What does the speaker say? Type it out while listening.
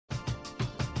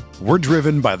We're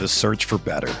driven by the search for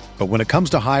better. But when it comes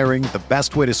to hiring, the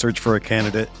best way to search for a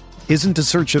candidate isn't to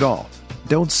search at all.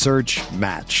 Don't search,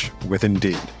 match with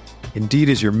Indeed. Indeed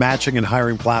is your matching and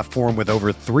hiring platform with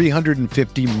over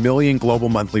 350 million global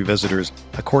monthly visitors,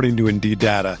 according to Indeed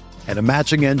data, and a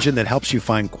matching engine that helps you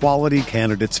find quality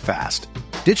candidates fast.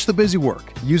 Ditch the busy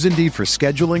work. Use Indeed for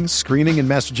scheduling, screening, and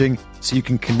messaging so you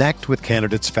can connect with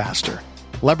candidates faster.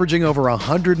 Leveraging over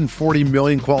 140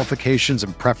 million qualifications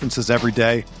and preferences every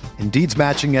day, Indeed's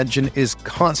matching engine is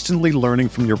constantly learning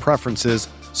from your preferences,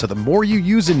 so the more you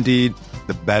use Indeed,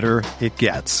 the better it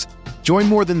gets. Join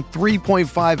more than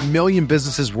 3.5 million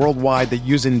businesses worldwide that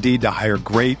use Indeed to hire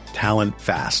great talent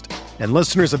fast. And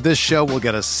listeners of this show will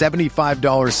get a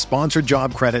 $75 sponsored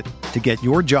job credit to get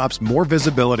your jobs more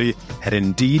visibility at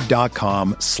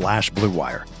Indeed.com/Blue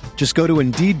Wire. Just go to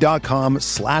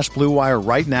Indeed.com/Blue Wire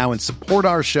right now and support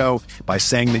our show by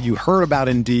saying that you heard about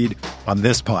Indeed on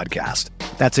this podcast.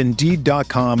 That's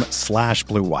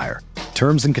Indeed.com/Blue Wire.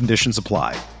 Terms and conditions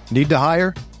apply. Need to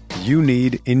hire? You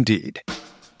need Indeed.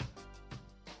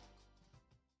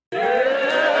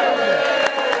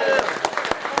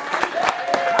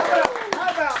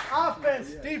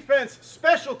 Defense,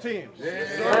 special teams.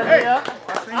 Hey,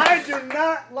 I do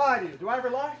not lie to you. Do I ever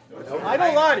lie? I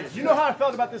don't lie to you. You know how I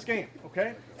felt about this game,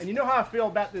 okay? And you know how I feel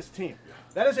about this team.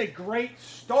 That is a great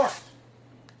start.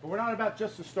 But we're not about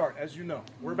just the start, as you know.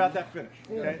 We're about that finish,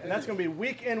 okay? And that's going to be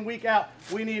week in, week out.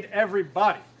 We need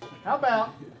everybody. How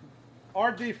about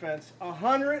our defense,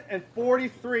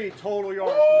 143 total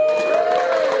yards.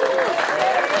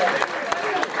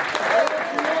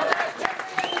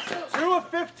 2 of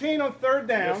 15 on third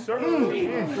down. Yes, sir. And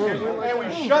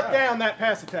we shut down that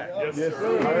pass attack. Yes,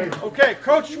 sir. Okay,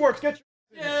 Coach Schwartz, get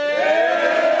your...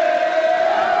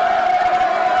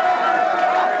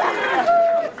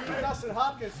 Dustin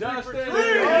Hopkins, 3 for 3.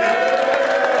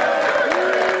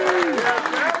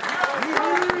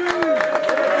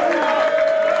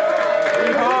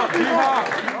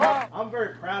 I'm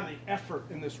very proud of the effort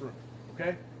in this room,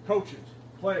 okay? Coaches,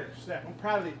 players, staff, I'm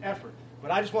proud of the effort. But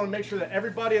I just want to make sure that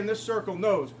everybody in this circle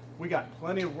knows we got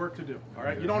plenty of work to do, all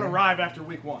right? You don't arrive after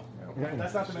week 1, okay?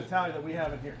 That's not the mentality that we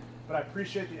have in here. But I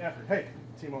appreciate the effort. Hey,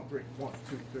 team on 3. 1,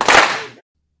 2, 3.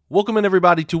 Welcome in,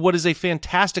 everybody, to what is a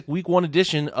fantastic Week 1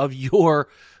 edition of your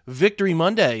Victory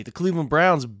Monday. The Cleveland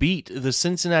Browns beat the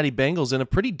Cincinnati Bengals in a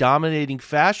pretty dominating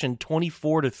fashion,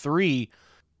 24-3.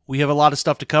 We have a lot of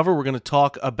stuff to cover. We're going to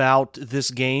talk about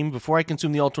this game. Before I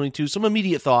consume the All-22, some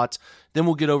immediate thoughts. Then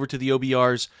we'll get over to the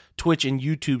OBR's Twitch and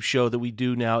YouTube show that we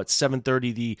do now at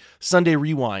 7:30, the Sunday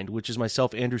Rewind, which is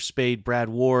myself, Andrew Spade, Brad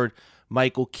Ward,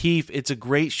 Michael Keefe. It's a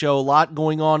great show. A lot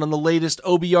going on the latest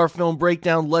OBR film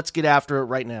breakdown. Let's get after it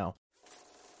right now.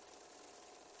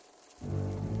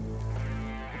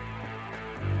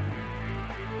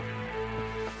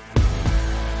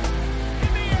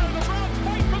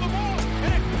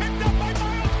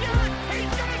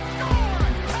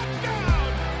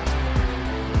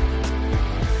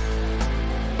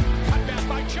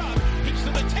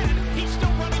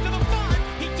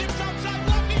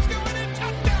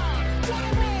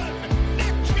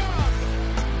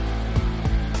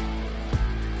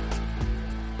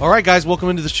 All right, guys, welcome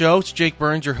into the show. It's Jake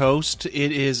Burns, your host.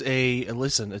 It is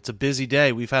it's a busy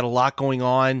day. We've had a lot going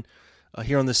on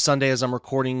here on this Sunday as I'm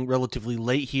recording relatively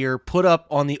late here. Put up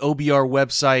on the OBR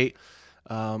website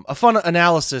a fun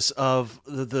analysis of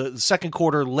the second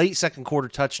quarter, late second quarter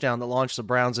touchdown that launched the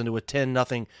Browns into a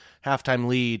 10-0 halftime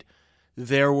lead.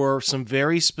 There were some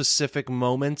very specific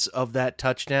moments of that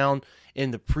touchdown in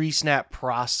the pre-snap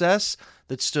process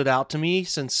that stood out to me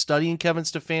since studying Kevin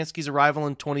Stefanski's arrival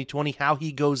in 2020, how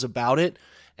he goes about it,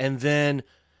 and then,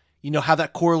 how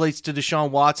that correlates to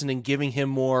Deshaun Watson and giving him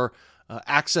more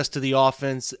access to the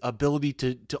offense, ability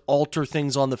to alter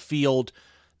things on the field.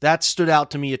 That stood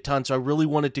out to me a ton, so I really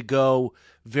wanted to go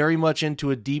very much into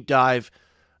a deep dive.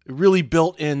 It really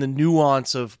built in the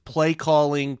nuance of play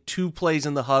calling, 2 plays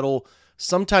in the huddle,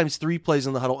 sometimes 3 plays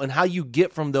in the huddle, and how you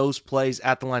get from those plays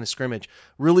at the line of scrimmage.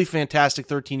 Really fantastic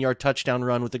 13-yard touchdown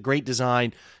run with a great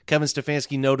design. Kevin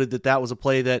Stefanski noted that was a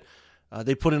play that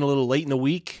they put in a little late in the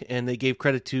week, and they gave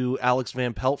credit to Alex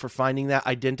Van Pelt for finding that,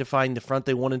 identifying the front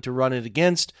they wanted to run it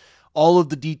against. All of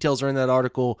the details are in that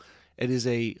article. It is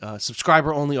a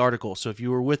subscriber-only article, so if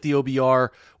you were with the OBR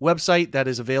website, that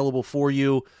is available for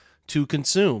you to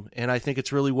consume, and I think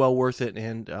it's really well worth it,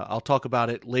 and I'll talk about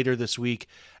it later this week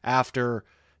after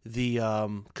the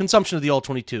consumption of the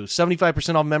All-22.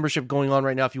 75% off membership going on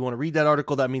right now. If you want to read that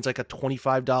article, that means like a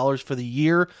 $25 for the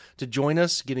year to join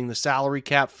us, getting the salary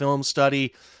cap, film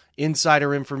study,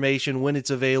 insider information when it's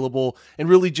available, and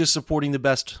really just supporting the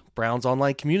best Browns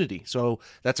online community. So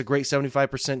that's a great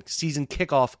 75% season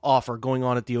kickoff offer going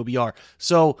on at the OBR.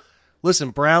 So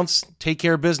listen, Browns take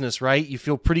care of business, right? You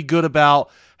feel pretty good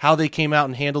about how they came out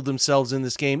and handled themselves in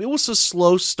this game. It was a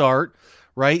slow start,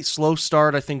 right? Slow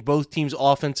start. I think both teams'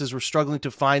 offenses were struggling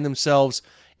to find themselves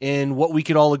in what we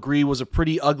could all agree was a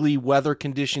pretty ugly weather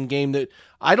condition game that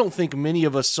I don't think many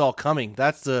of us saw coming.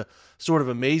 That's the sort of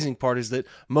amazing part, is that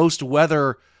most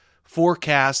weather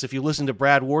forecasts, if you listen to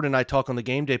Brad Ward and I talk on the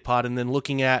Game Day pod, and then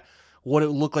looking at what it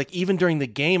looked like even during the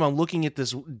game, I'm looking at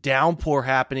this downpour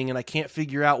happening and I can't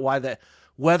figure out why the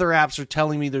weather apps are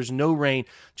telling me there's no rain.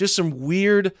 Just some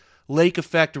weird lake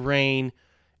effect rain,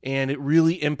 and it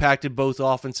really impacted both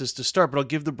offenses to start. But I'll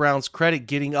give the Browns credit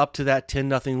getting up to that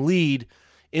 10-0 lead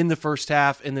in the first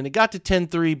half, and then it got to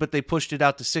 10-3, but they pushed it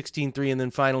out to 16-3, and then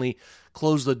finally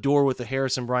closed the door with a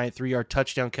Harrison Bryant 3-yard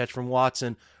touchdown catch from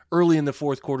Watson early in the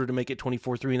fourth quarter to make it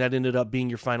 24-3, and that ended up being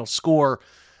your final score.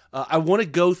 I want to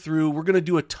go through, we're going to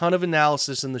do a ton of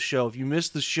analysis in the show. If you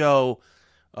missed the show,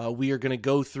 we are going to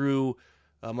go through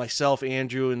myself,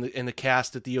 Andrew, and the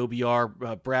cast at the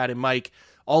OBR, Brad and Mike,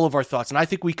 all of our thoughts, and I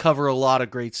think we cover a lot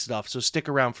of great stuff, so stick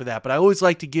around for that. But I always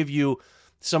like to give you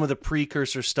some of the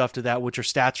precursor stuff to that, which are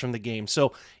stats from the game.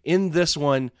 So in this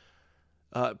one,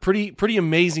 pretty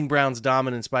amazing Browns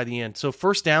dominance by the end. So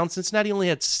first down, Cincinnati only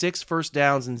had 6 first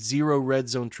downs and 0 red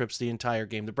zone trips the entire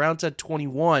game. The Browns had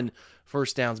 21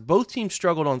 first downs. Both teams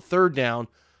struggled on third down,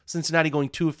 Cincinnati going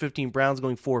 2 of 15, Browns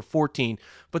going 4 of 14.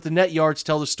 But the net yards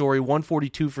tell the story,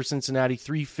 142 for Cincinnati,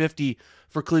 350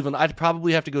 for Cleveland. I'd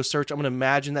probably have to go search. I'm going to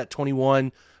imagine that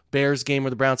 21 Bears game where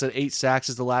the Browns had 8 sacks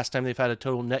is the last time they've had a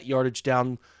total net yardage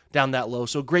down that low.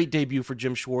 So great debut for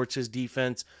Jim Schwartz, his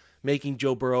defense, making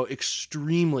Joe Burrow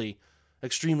extremely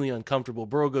uncomfortable.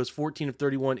 Burrow goes 14 of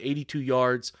 31, 82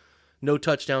 yards, no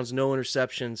touchdowns, no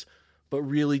interceptions, but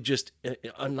really just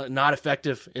not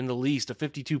effective in the least. A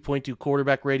 52.2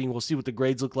 quarterback rating. We'll see what the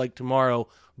grades look like tomorrow,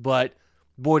 but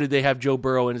boy, did they have Joe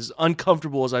Burrow, and as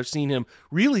uncomfortable as I've seen him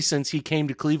really since he came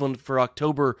to Cleveland for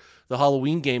October, the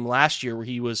Halloween game last year, where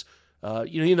he was,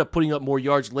 he ended up putting up more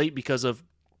yards late because of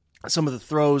some of the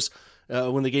throws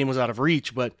when the game was out of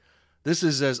reach. But this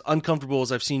is as uncomfortable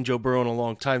as I've seen Joe Burrow in a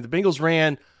long time. The Bengals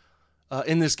ran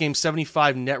in this game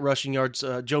 75 net rushing yards.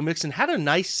 Joe Mixon had a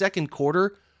nice second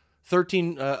quarter,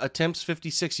 13 attempts,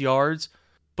 56 yards.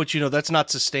 But, that's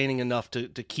not sustaining enough to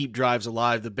keep drives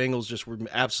alive. The Bengals just were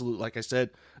absolute, like I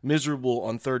said, miserable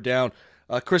on third down.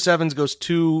 Chris Evans goes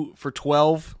 2 for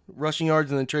 12 rushing yards,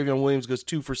 and then Travion Williams goes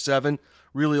 2 for 7.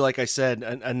 Really, like I said,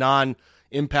 a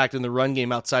non-impact in the run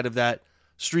game outside of that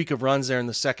streak of runs there in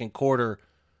the second quarter.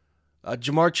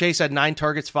 Jamar Chase had 9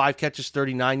 targets, 5 catches,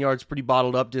 39 yards, pretty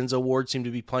bottled up. Denzel Ward seemed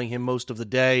to be playing him most of the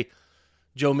day.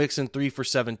 Joe Mixon, 3 for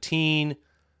 17.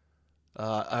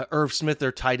 Irv Smith,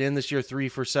 their tight end this year, 3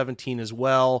 for 17 as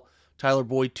well. Tyler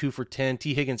Boyd, 2 for 10.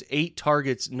 T. Higgins, 8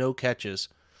 targets, no catches.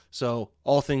 So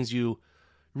all things you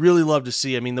really love to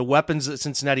see. I mean, the weapons that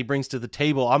Cincinnati brings to the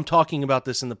table, I'm talking about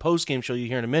this in the postgame show you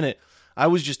hear in a minute. I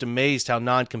was just amazed how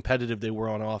non-competitive they were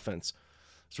on offense.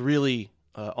 It's really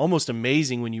almost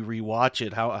amazing when you rewatch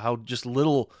it, how just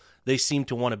little they seem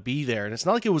to want to be there. And it's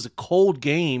not like it was a cold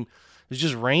game. It was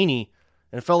just rainy.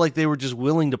 And it felt like they were just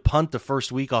willing to punt the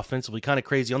first week offensively. Kind of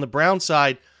crazy. On the Browns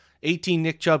side, 18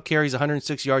 Nick Chubb carries,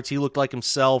 106 yards. He looked like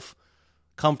himself,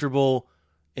 comfortable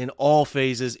in all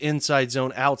phases, inside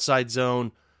zone, outside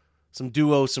zone, some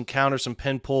duos, some counters, some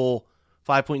pen pull,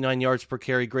 5.9 yards per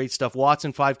carry. Great stuff.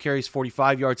 Watson, 5 carries,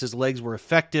 45 yards. His legs were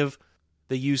effective.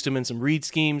 They used him in some read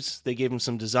schemes. They gave him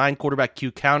some design quarterback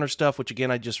Q counter stuff, which,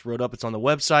 again, I just wrote up. It's on the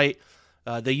website.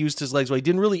 They used his legs well. He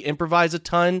didn't really improvise a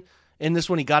ton in this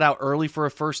one. He got out early for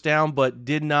a first down, but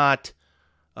did not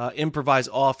improvise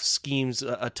off schemes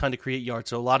a ton to create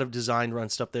yards. So a lot of design run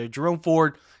stuff there. Jerome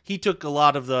Ford, he took a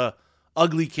lot of the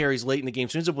ugly carries late in the game.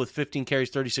 So he ends up with 15 carries,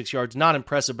 36 yards. Not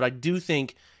impressive, but I do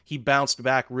think he bounced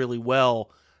back really well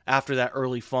after that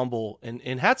early fumble and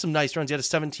had some nice runs. He had a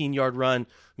 17-yard run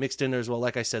mixed in there as well.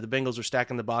 Like I said, the Bengals are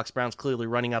stacking the box. Browns clearly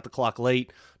running out the clock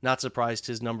late. Not surprised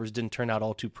his numbers didn't turn out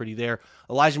all too pretty there.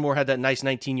 Elijah Moore had that nice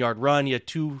 19-yard run. He had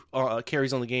 2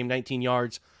 carries on the game, 19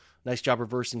 yards. Nice job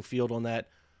reversing field on that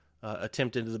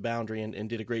attempt into the boundary and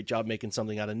did a great job making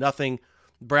something out of nothing.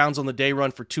 Browns on the day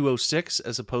run for 206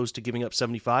 as opposed to giving up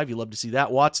 75. You love to see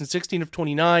that. Watson, 16 of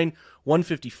 29,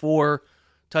 154,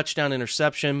 touchdown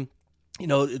interception. You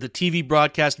know, the TV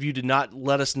broadcast view did not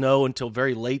let us know until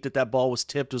very late that ball was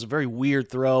tipped. It was a very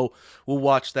weird throw. We'll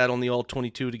watch that on the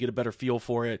All-22 to get a better feel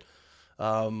for it.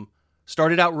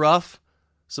 Started out rough,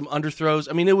 some underthrows.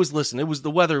 I mean,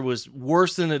 the weather was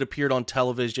worse than it appeared on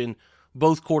television.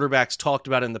 Both quarterbacks talked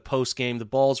about it in the post game. The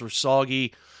balls were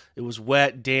soggy. It was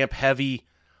wet, damp, heavy,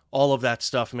 all of that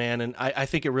stuff, man. And I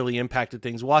think it really impacted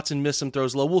things. Watson missed some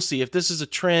throws low. We'll see. If this is a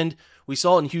trend, we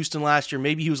saw it in Houston last year.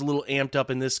 Maybe he was a little amped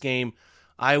up in this game.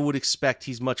 I would expect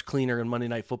he's much cleaner in Monday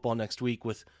Night Football next week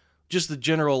with just the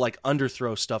general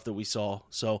underthrow stuff that we saw.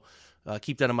 So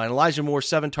keep that in mind. Elijah Moore,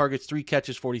 7 targets, 3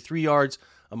 catches, 43 yards.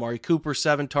 Amari Cooper,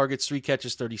 7 targets, 3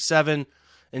 catches, 37.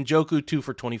 Njoku, 2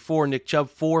 for 24. Nick Chubb,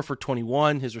 4 for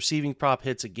 21. His receiving prop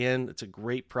hits again. It's a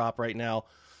great prop right now.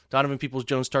 Donovan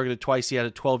Peoples-Jones targeted twice. He had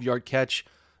a 12-yard catch.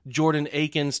 Jordan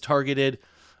Akins targeted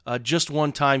just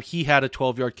one time. He had a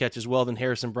 12-yard catch as well. Then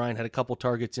Harrison Bryant had a couple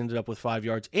targets, ended up with 5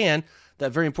 yards. And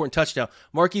that very important touchdown.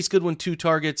 Marquise Goodwin, 2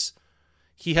 targets.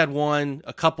 He had one,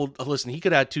 a couple. Listen, he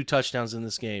could add 2 touchdowns in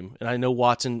this game. And I know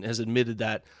Watson has admitted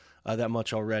that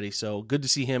much already. So good to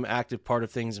see him active part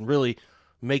of things and really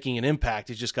making an impact.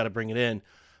 He's just got to bring it in.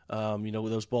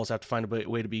 Those balls have to find a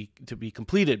way to be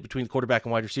completed between the quarterback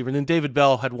and wide receiver. And then David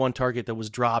Bell had 1 target that was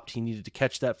dropped. He needed to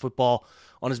catch that football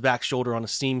on his back shoulder on a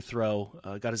seam throw.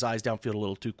 Got his eyes downfield a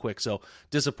little too quick. So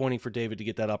disappointing for David to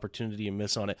get that opportunity and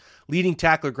miss on it. Leading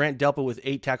tackler Grant Delpit with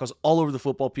 8 tackles all over the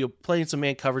football field, playing some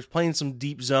man coverage, playing some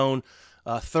deep zone.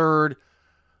 Third,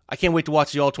 I can't wait to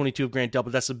watch the All-22 of Grant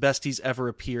Delpit. That's the best he's ever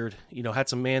appeared. Had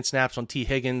some man snaps on T.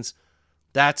 Higgins.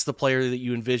 That's the player that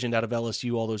you envisioned out of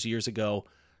LSU all those years ago.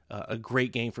 A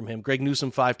great game from him. Greg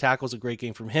Newsome, 5 tackles, a great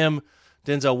game from him.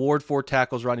 Denzel Ward, 4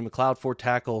 tackles. Rodney McLeod, 4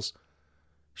 tackles.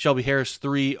 Shelby Harris,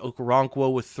 3.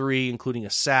 Okoronkwo with 3, including a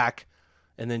sack.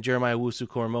 And then Jeremiah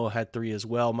Owusu-Koramoah had 3 as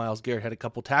well. Myles Garrett had a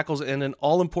couple tackles and an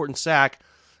all-important sack.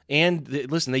 And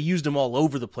listen, they used him all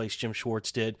over the place, Jim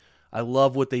Schwartz did. I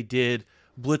love what they did,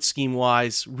 blitz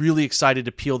scheme-wise. Really excited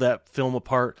to peel that film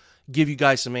apart, give you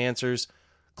guys some answers.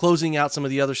 Closing out some of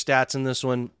the other stats in this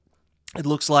one, it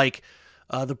looks like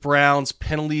the Browns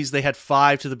penalties, they had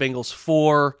 5 to the Bengals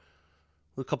 4.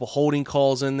 A couple holding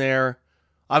calls in there.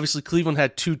 Obviously, Cleveland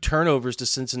had 2 turnovers to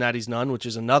Cincinnati's none, which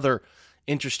is another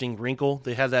interesting wrinkle.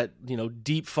 They had that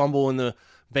deep fumble in the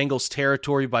Bengals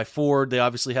territory by Ford. They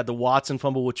obviously had the Watson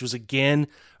fumble,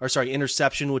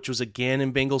 interception, which was again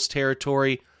in Bengals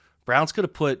territory. Browns could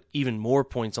have put even more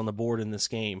points on the board in this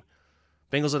game.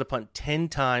 Bengals had to punt 10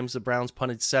 times. The Browns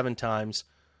punted 7 times.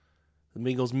 The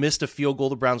Bengals missed a field goal.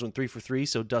 The Browns went 3 for 3,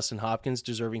 so Dustin Hopkins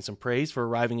deserving some praise for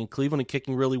arriving in Cleveland and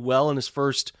kicking really well in his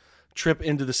first trip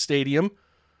into the stadium.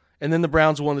 And then the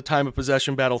Browns won the time of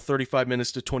possession battle 35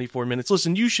 minutes to 24 minutes.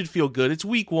 Listen, you should feel good. It's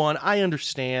week 1. I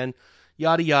understand.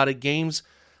 Yada, yada. Games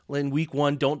in week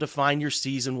 1 don't define your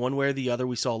season one way or the other.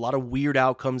 We saw a lot of weird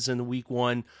outcomes in the week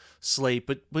 1 slate.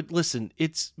 But listen,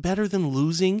 it's better than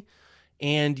losing.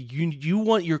 And you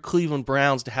want your Cleveland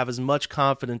Browns to have as much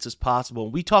confidence as possible.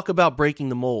 We talk about breaking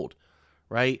the mold,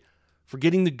 right?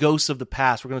 Forgetting the ghosts of the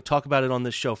past. We're going to talk about it on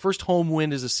this show. First home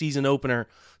win as a season opener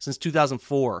since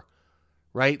 2004,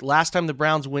 right? Last time the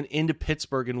Browns went into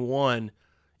Pittsburgh and won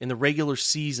in the regular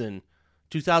season,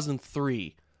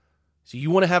 2003. So you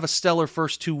want to have a stellar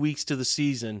first 2 weeks to the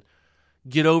season.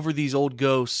 Get over these old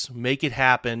ghosts. Make it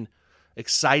happen.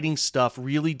 Exciting stuff.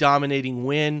 Really dominating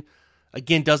win.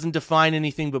 Again, doesn't define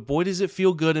anything, but boy, does it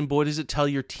feel good, and boy, does it tell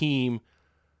your team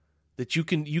that you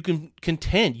can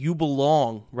contend, you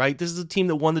belong, right? This is a team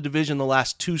that won the division the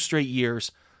last 2 straight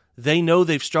years. They know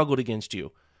they've struggled against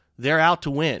you. They're out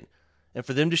to win. And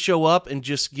for them to show up and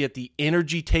just get the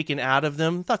energy taken out of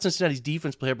them, not Cincinnati's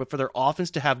defense player, but for their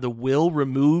offense to have the will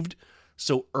removed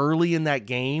so early in that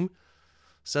game,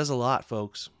 says a lot,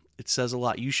 folks. It says a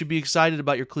lot. You should be excited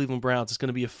about your Cleveland Browns. It's going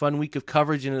to be a fun week of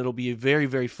coverage, and it'll be a very,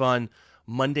 very fun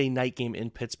Monday night game in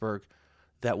Pittsburgh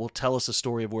that will tell us a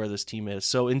story of where this team is.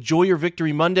 So enjoy your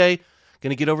Victory Monday.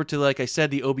 Going to get over to, like I said,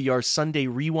 the OBR Sunday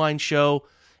Rewind show.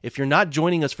 If you're not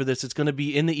joining us for this, it's going to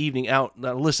be in the evening out.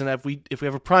 Now, listen, if we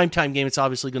have a primetime game, it's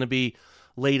obviously going to be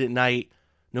late at night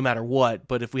no matter what.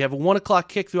 But if we have a 1 o'clock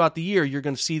kick throughout the year, you're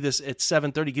going to see this at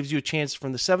 7:30. Gives you a chance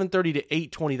from the 7:30 to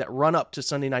 8:20, that run up to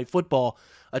Sunday Night Football,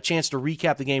 a chance to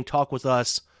recap the game, talk with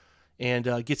us,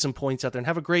 and get some points out there. And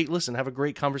have a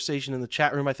great conversation in the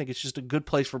chat room. I think it's just a good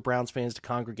place for Browns fans to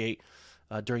congregate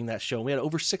during that show. We had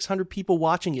over 600 people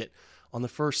watching it on the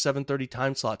first 7:30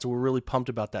 time slot, so we're really pumped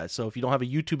about that. So if you don't have a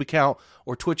YouTube account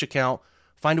or Twitch account,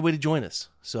 find a way to join us.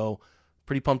 So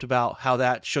pretty pumped about how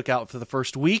that shook out for the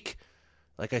first week.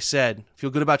 Like I said, feel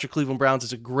good about your Cleveland Browns.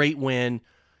 It's a great win.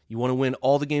 You want to win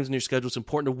all the games in your schedule. It's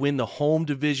important to win the home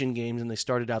division games, and they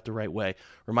started out the right way.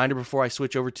 Reminder before I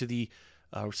switch over to the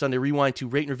Sunday Rewind to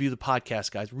rate and review the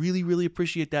podcast, guys. Really, really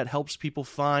appreciate that. Helps people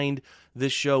find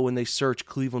this show when they search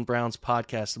Cleveland Browns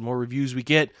podcast. The more reviews we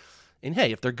get, and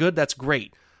hey, if they're good, that's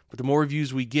great. But the more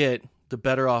reviews we get, the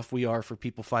better off we are for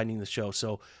people finding the show.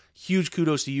 So huge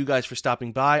kudos to you guys for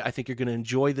stopping by. I think you're going to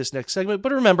enjoy this next segment.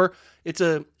 But remember, it's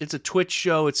a Twitch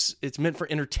show. It's meant for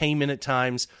entertainment at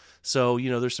times. So,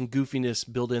 there's some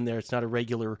goofiness built in there. It's not a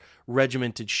regular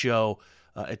regimented show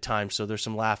at times. So there's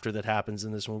some laughter that happens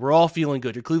in this one. We're all feeling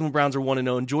good. Your Cleveland Browns are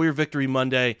 1-0. Enjoy your victory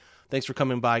Monday. Thanks for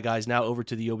coming by, guys. Now over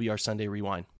to the OBR Sunday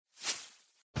Rewind.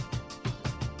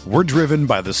 We're driven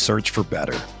by the search for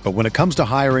better. But when it comes to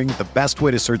hiring, the best way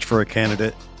to search for a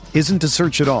candidate isn't to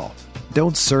search at all.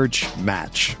 Don't search,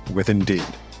 match with Indeed.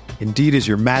 Indeed is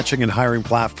your matching and hiring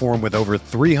platform with over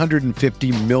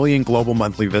 350 million global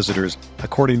monthly visitors,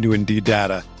 according to Indeed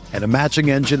data, and a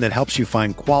matching engine that helps you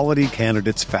find quality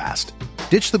candidates fast.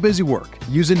 Ditch the busy work.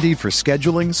 Use Indeed for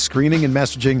scheduling, screening, and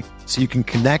messaging so you can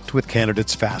connect with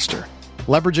candidates faster.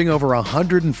 Leveraging over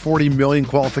 140 million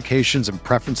qualifications and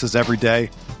preferences every day,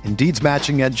 Indeed's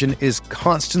matching engine is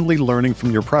constantly learning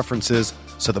from your preferences,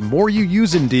 so the more you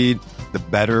use Indeed, the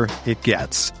better it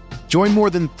gets. Join more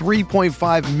than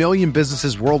 3.5 million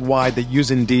businesses worldwide that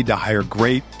use Indeed to hire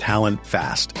great talent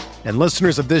fast. And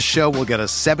listeners of this show will get a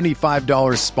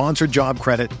 $75 sponsored job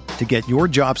credit to get your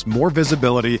jobs more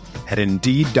visibility at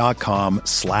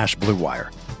Indeed.com/Blue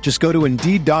Wire. Just go to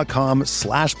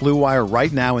Indeed.com/Blue Wire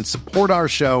right now and support our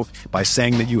show by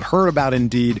saying that you heard about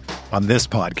Indeed on this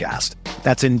podcast.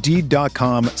 That's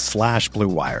Indeed.com/Blue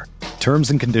Wire.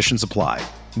 Terms and conditions apply.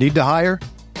 Need to hire?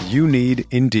 You need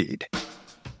Indeed.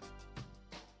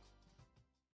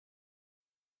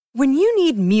 When you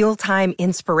need mealtime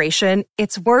inspiration,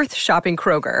 it's worth shopping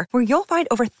Kroger, where you'll find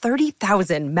over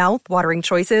 30,000 mouth-watering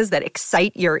choices that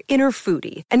excite your inner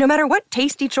foodie. And no matter what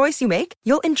tasty choice you make,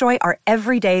 you'll enjoy our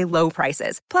everyday low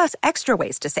prices, plus extra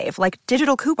ways to save, like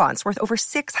digital coupons worth over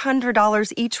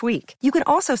 $600 each week. You can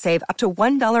also save up to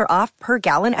 $1 off per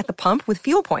gallon at the pump with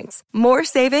fuel points. More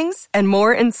savings and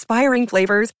more inspiring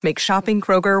flavors make shopping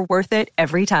Kroger worth it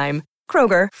every time.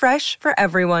 Kroger, fresh for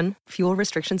everyone. Fuel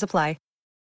restrictions apply.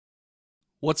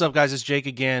 What's up, guys? It's Jake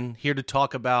again, here to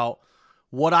talk about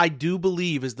what I do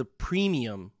believe is the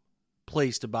premium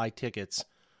place to buy tickets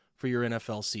for your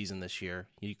NFL season this year.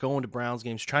 You go into Browns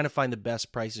games trying to find the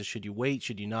best prices. Should you wait?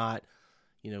 Should you not?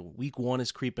 Week 1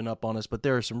 is creeping up on us, but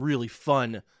there are some really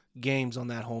fun games on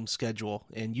that home schedule,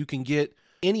 and you can get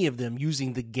any of them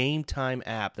using the Game Time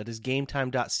app. That is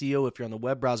gametime.co if you're on the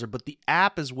web browser, but the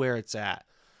app is where it's at.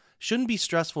 Shouldn't be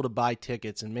stressful to buy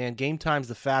tickets, and man, Game Time's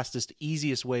the fastest,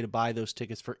 easiest way to buy those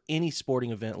tickets for any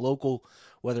sporting event, local,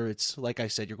 whether it's, like I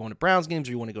said, you're going to Browns games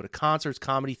or you want to go to concerts,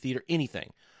 comedy, theater,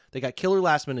 anything. They got killer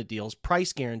last-minute deals,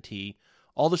 price guarantee,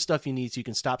 all the stuff you need so you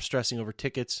can stop stressing over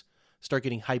tickets, start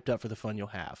getting hyped up for the fun you'll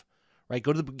have. Right?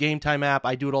 Go to the Game Time app.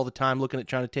 I do it all the time, looking at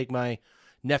trying to take my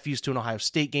nephews to an Ohio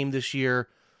State game this year.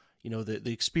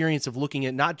 The experience of looking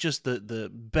at not just the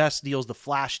best deals, the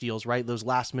flash deals, right? Those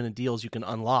last minute deals you can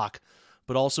unlock,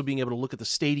 but also being able to look at the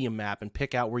stadium map and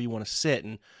pick out where you want to sit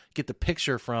and get the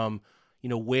picture from,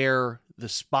 where the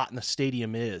spot in the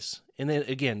stadium is. And then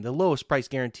again, the lowest price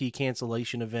guarantee,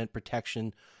 cancellation event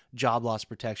protection, job loss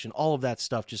protection, all of that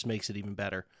stuff just makes it even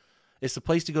better. It's the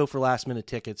place to go for last minute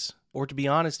tickets, or to be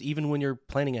honest, even when you're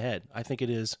planning ahead. I think it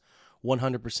is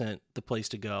 100% the place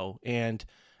to go. And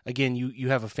again, you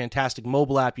have a fantastic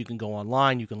mobile app. You can go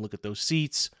online. You can look at those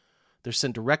seats. They're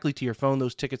sent directly to your phone.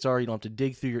 Those tickets are. You don't have to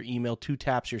dig through your email. 2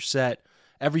 taps, you're set.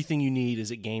 Everything you need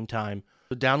is at Game Time.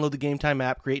 So download the Game Time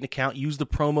app, create an account, use the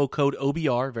promo code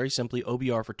OBR, very simply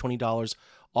OBR, for $20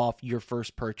 off your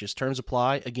first purchase. Terms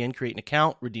apply. Again, create an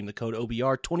account, redeem the code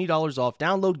OBR, $20 off.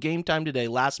 Download Game Time today.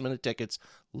 Last minute tickets,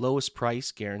 lowest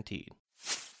price guaranteed.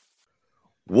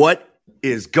 What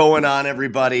is going on,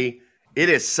 everybody? It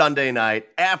is Sunday night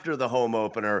after the home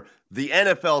opener. The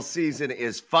NFL season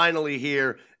is finally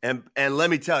here. And let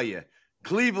me tell you,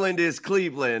 Cleveland is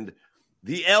Cleveland.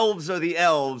 The Elves are the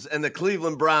Elves, and the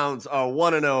Cleveland Browns are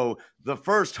 1-0, the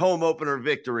first home opener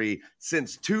victory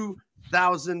since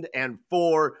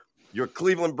 2004. Your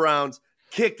Cleveland Browns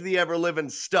kicked the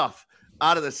ever-living stuff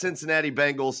out of the Cincinnati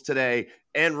Bengals today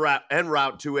en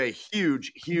route to a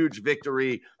huge, huge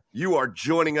victory. You are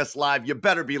joining us live. You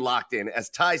better be locked in. As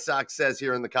Ty Sox says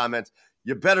here in the comments,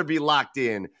 you better be locked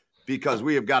in because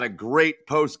we have got a great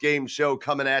post-game show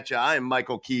coming at you. I am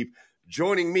Michael Keefe.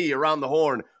 Joining me around the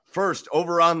horn, first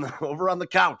over on the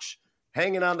couch,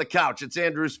 hanging on the couch, it's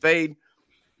Andrew Spade.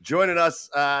 Joining us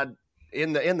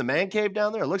in the man cave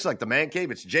down there. It looks like the man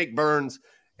cave. It's Jake Burns.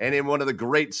 And in one of the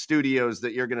great studios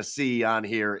that you're going to see on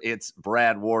here, it's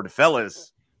Brad Ward.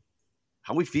 Fellas,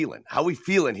 how we feeling? How we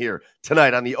feeling here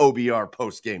tonight on the OBR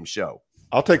post-game show?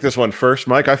 I'll take this one first,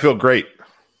 Mike. I feel great.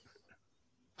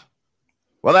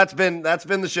 Well, that's been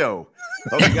the show.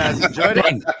 Hope you guys enjoyed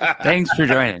it. Thanks for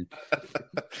joining.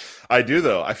 I do,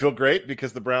 though. I feel great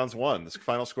because the Browns won. The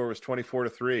final score was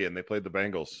 24-3, and they played the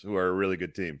Bengals, who are a really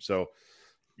good team. So,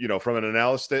 from an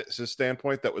analysis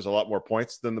standpoint, that was a lot more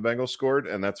points than the Bengals scored,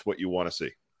 and that's what you want to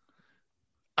see.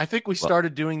 I think we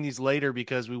started doing these later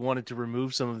because we wanted to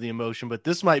remove some of the emotion, but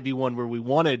this might be one where we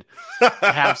wanted to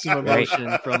have some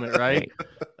emotion from it, right?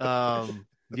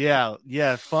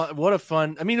 Yeah. Fun. What a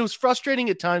fun. I mean, it was frustrating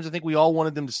at times. I think we all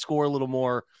wanted them to score a little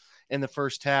more in the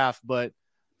first half, but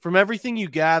from everything you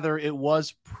gather, it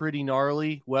was pretty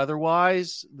gnarly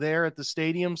weather-wise there at the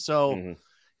stadium. So,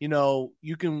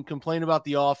 you can complain about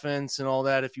the offense and all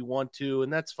that if you want to,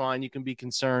 and that's fine. You can be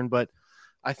concerned, but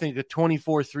I think a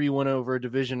 24-3 win over a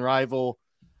division rival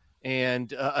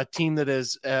and a team that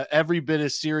is every bit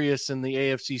as serious in the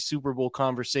AFC Super Bowl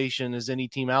conversation as any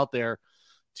team out there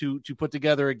to put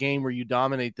together a game where you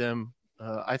dominate them.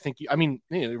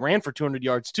 They ran for 200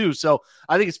 yards too. So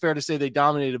I think it's fair to say they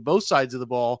dominated both sides of the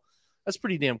ball. That's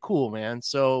pretty damn cool, man.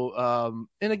 So,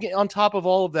 and again, on top of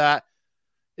all of that,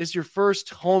 it's your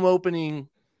first home opening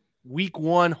week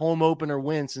 1 home opener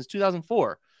win since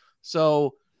 2004.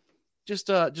 So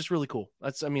just really cool.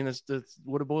 That's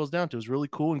what it boils down to. Is really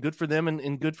cool and good for them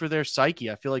and good for their psyche.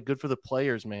 I feel like good for the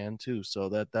players, man, too. So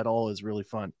that all is really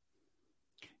fun.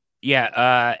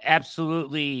 Yeah,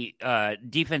 absolutely.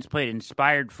 Defense played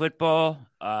inspired football.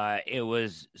 It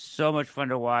was so much fun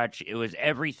to watch. It was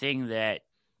everything that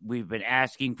we've been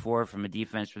asking for from a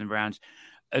defense from the Browns.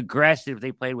 Aggressive.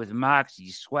 They played with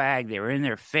moxie, swag. They were in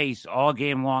their face all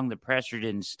game long. The pressure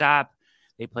didn't stop.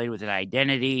 They played with an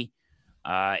identity.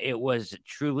 It was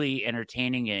truly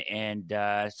entertaining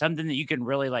and something that you can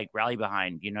really rally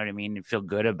behind, you know what I mean, and feel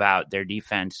good about their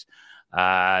defense,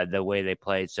 the way they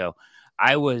played. So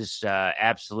I was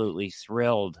absolutely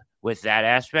thrilled with that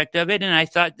aspect of it. And I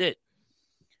thought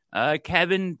that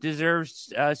Kevin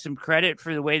deserves some credit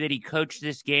for the way that he coached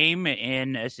this game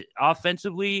and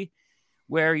offensively,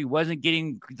 where he wasn't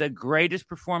getting the greatest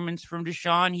performance from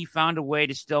Deshaun, he found a way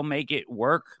to still make it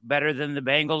work better than the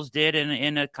Bengals did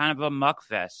in a kind of a muck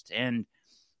fest. And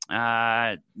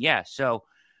so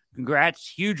congrats,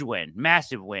 huge win,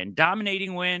 massive win,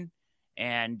 dominating win.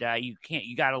 And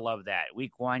you got to love that.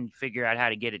 Week 1, figure out how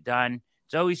to get it done.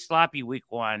 It's always sloppy week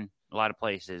 1, a lot of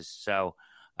places. So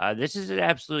this is an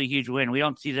absolutely huge win. We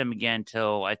don't see them again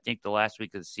till I think the last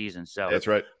week of the season. So that's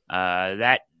right.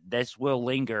 This will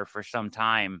linger for some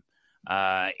time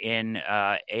in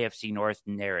AFC North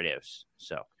narratives.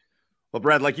 So, well,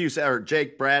 Brad, like you said, or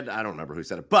Jake, Brad, I don't remember who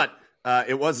said it, but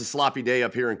it was a sloppy day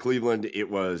up here in Cleveland. It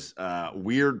was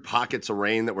weird pockets of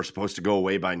rain that were supposed to go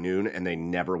away by noon, and they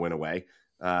never went away.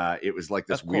 It was like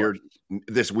this weird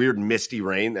misty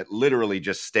rain that literally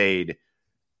just stayed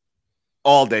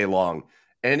all day long,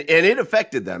 and it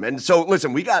affected them. And so,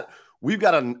 listen, we've got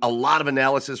a lot of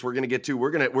analysis we're going to get to.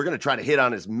 We're going to try to hit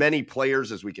on as many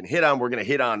players as we can hit on. We're going to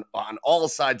hit on all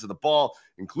sides of the ball,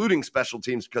 including special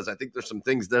teams, because I think there's some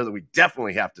things there that we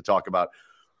definitely have to talk about.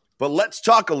 But let's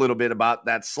talk a little bit about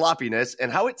that sloppiness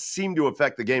and how it seemed to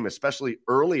affect the game, especially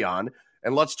early on.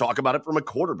 And let's talk about it from a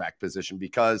quarterback position,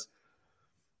 because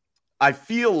I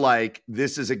feel like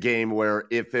this is a game where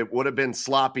if it would have been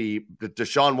sloppy,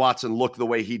 Deshaun Watson looked the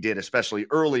way he did, especially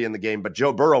early in the game, but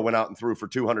Joe Burrow went out and threw for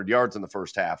 200 yards in the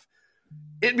first half,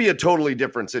 it'd be a totally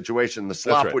different situation. The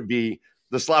slop would be,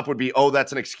 oh,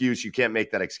 that's an excuse. You can't make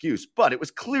that excuse. But it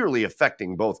was clearly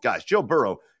affecting both guys. Joe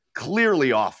Burrow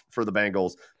clearly off for the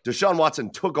Bengals. Deshaun Watson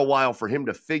took a while for him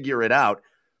to figure it out.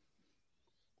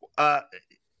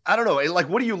 I don't know. Like,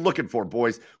 what are you looking for,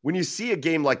 boys? When you see a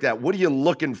game like that, what are you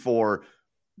looking for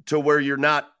to where you're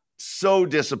not so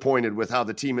disappointed with how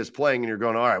the team is playing and you're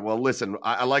going, all right, well, listen,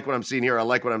 I like what I'm seeing here. I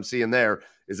like what I'm seeing there.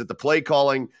 Is it the play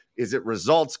calling? Is it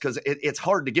results? Because it's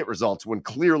hard to get results when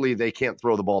clearly they can't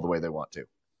throw the ball the way they want to.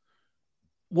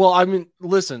 Well, I mean,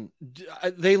 listen,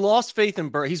 they lost faith in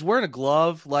Burrow. He's wearing a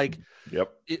glove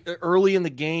early in the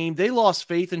game. They lost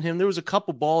faith in him. There was a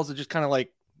couple balls that just kind of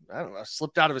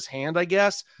slipped out of his hand, I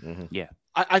guess. Mm-hmm. Yeah.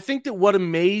 I think that what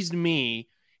amazed me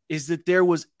is that there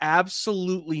was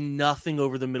absolutely nothing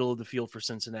over the middle of the field for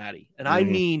Cincinnati. And I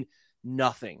mean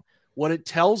nothing. What it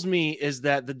tells me is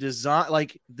that the design,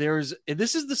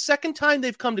 this is the second time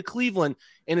they've come to Cleveland,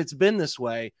 and it's been this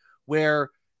way, where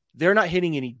they're not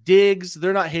hitting any digs.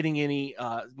 They're not hitting any,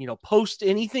 post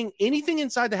anything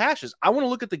inside the hashes. I want to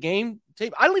look at the game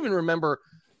tape. I don't even remember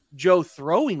Joe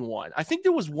throwing one. I think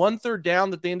there was 1 third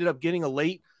down that they ended up getting a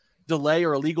late delay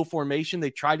or illegal formation.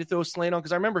 They tried to throw a slant on,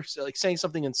 because I remember saying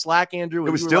something in Slack, Andrew.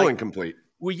 It was still incomplete.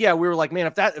 we were like, man,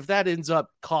 if that ends up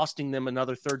costing them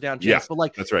another third down chance, but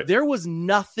like, that's right. There was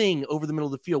nothing over the middle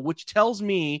of the field, which tells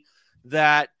me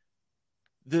that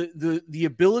the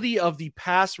ability of the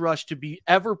pass rush to be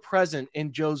ever present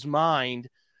in Joe's mind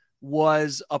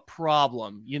was a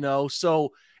problem,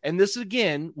 So, and this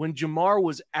again, when Jamar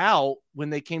was out,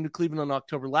 when they came to Cleveland in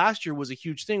October last year, was a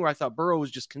huge thing where I thought Burrow was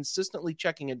just consistently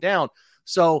checking it down.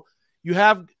 So you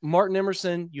have Martin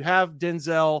Emerson, you have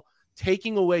Denzel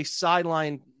taking away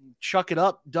sideline, chuck it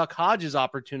up, Duck Hodges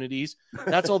opportunities.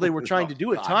 That's all they were trying to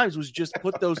do at times was just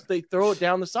they throw it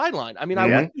down the sideline. I mean, I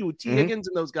went to T. Higgins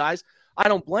and those guys. I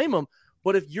don't blame them.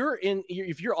 But if your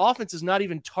offense is not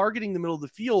even targeting the middle of the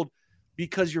field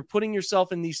because you're putting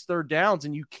yourself in these third downs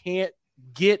and you can't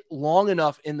get long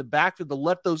enough in the backfield to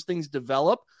let those things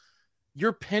develop,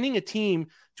 you're pinning a team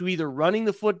to either running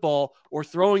the football or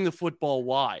throwing the football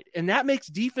wide. And that makes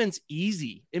defense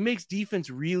easy. It makes defense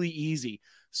really easy.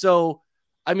 So,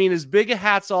 I mean, as big a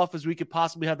hats off as we could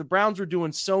possibly have. The Browns were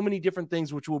doing so many different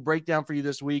things, which we'll break down for you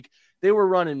this week. They were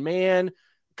running man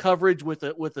coverage with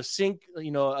a sink,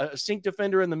 a sink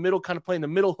defender in the middle, kind of playing the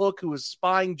middle hook who was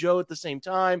spying Joe at the same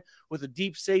time, with a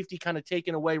deep safety kind of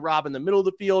taking away Rob in the middle of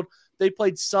the field. They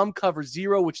played some cover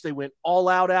zero, which they went all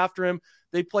out after him.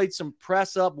 They played some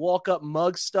press up, walk up,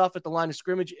 mug stuff at the line of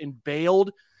scrimmage and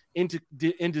bailed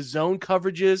into zone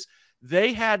coverages.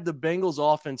 They had the Bengals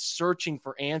offense searching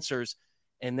for answers,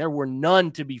 and there were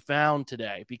none to be found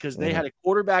today because they had a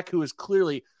quarterback who is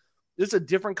clearly, this is a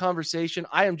different conversation.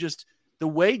 The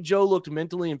way Joe looked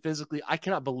mentally and physically, I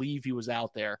cannot believe he was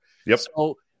out there. Yep.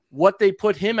 So what they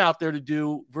put him out there to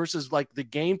do versus like the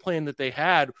game plan that they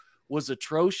had was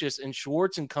atrocious, and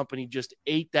Schwartz and company just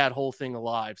ate that whole thing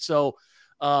alive. So,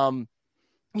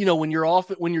 when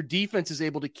your defense is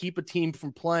able to keep a team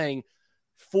from playing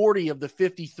 40 of the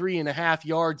 53.5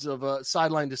 yards of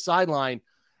sideline to sideline,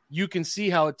 you can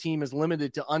see how a team is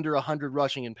limited to under 100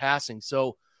 rushing and passing.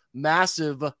 So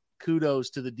massive kudos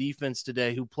to the defense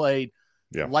today who played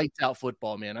lights out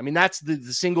football, man. I mean, that's the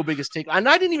single biggest take. And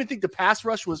I didn't even think the pass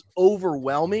rush was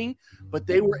overwhelming, but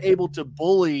they were able to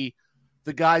bully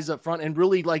the guys up front, and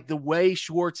really like the way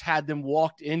Schwartz had them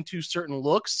walked into certain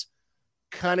looks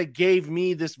kind of gave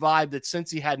me this vibe that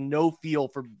since he had no feel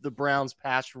for the Browns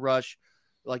pass rush,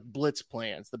 like blitz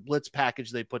plans, the blitz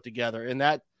package they put together. And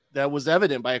that was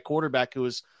evident by a quarterback who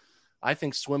was, I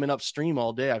think, swimming upstream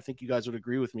all day. I think you guys would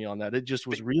agree with me on that. It just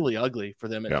was really ugly for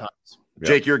them at times.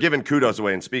 Jake, you're giving kudos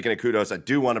away. And speaking of kudos, I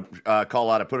do want to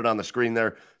call out, I put it on the screen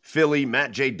there, Philly,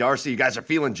 Matt J. Darcy, you guys are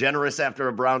feeling generous after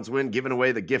a Browns win, giving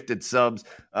away the gifted subs.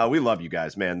 We love you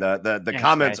guys, man. The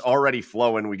comments already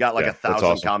flowing. We got like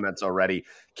 1,000 comments already.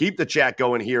 Keep the chat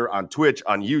going here on Twitch,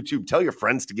 on YouTube. Tell your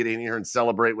friends to get in here and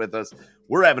celebrate with us.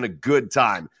 We're having a good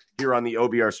time here on the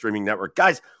OBR streaming network.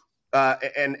 Guys,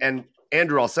 and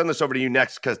Andrew, I'll send this over to you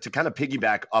next because to kind of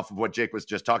piggyback off of what Jake was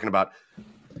just talking about,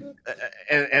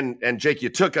 and Jake, you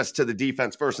took us to the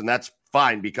defense first, and that's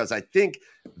fine because I think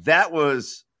that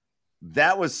was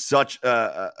such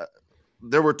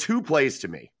there were two plays to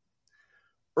me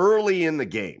early in the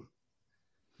game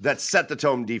that set the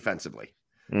tone defensively.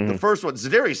 The first one,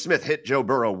 Zadarius Smith hit Joe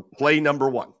Burrow, play number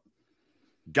one,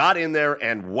 got in there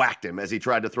and whacked him as he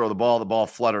tried to throw the ball. The ball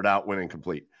fluttered out, went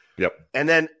incomplete. Yep. And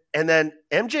then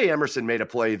MJ Emerson made a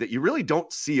play that you really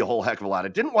don't see a whole heck of a lot.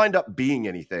 It didn't wind up being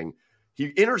anything. He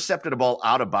intercepted a ball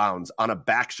out of bounds on a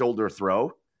back shoulder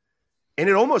throw, and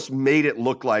it almost made it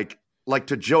look like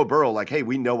to Joe Burrow, like, hey,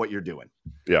 we know what you're doing.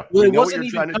 Yeah. Well, we know what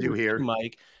you're trying to do here.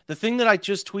 Mike, the thing that I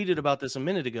just tweeted about this a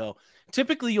minute ago,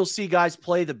 typically you'll see guys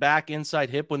play the back inside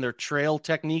hip when they're trail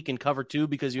technique in cover two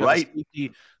because you have a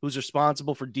safety who's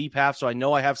responsible for deep half, so I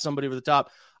know I have somebody over the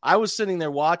top. I was sitting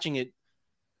there watching it.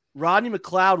 Rodney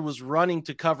McLeod was running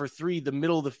to cover three, the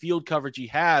middle of the field coverage he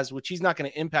has, which he's not going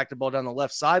to impact the ball down the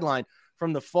left sideline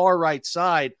from the far right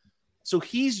side. So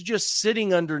he's just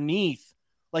sitting underneath.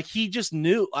 Like he just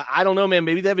knew. I don't know, man.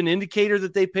 Maybe they have an indicator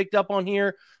that they picked up on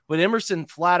here, but Emerson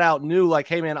flat out knew like,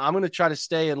 hey, man, I'm going to try to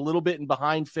stay a little bit in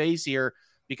behind phase here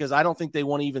because I don't think they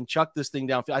want to even chuck this thing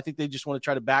down. I think they just want to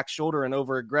try to back shoulder and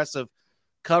over aggressive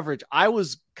coverage. I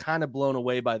was kind of blown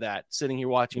away by that sitting here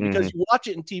watching because you watch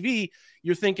it in TV,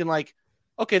 you're thinking like,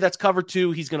 okay, that's cover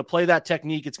two. He's going to play that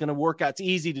technique. It's going to work out. It's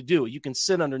easy to do. You can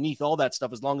sit underneath all that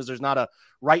stuff as long as there's not a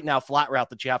right now flat route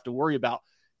that you have to worry about.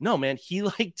 No, man, he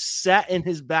like sat in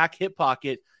his back hip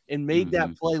pocket and made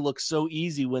that play look so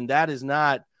easy when that is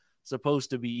not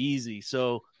supposed to be easy.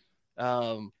 So,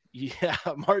 Martin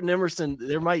Emerson,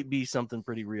 there might be something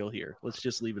pretty real here. Let's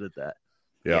just leave it at that.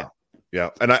 Yeah.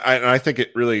 And I think it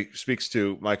really speaks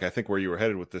to, Mike, I think where you were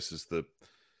headed with this is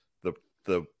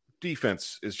the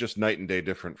defense is just night and day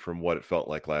different from what it felt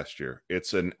like last year.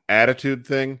 It's an attitude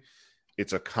thing.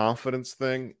 It's a confidence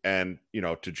thing. And,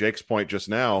 to Jake's point just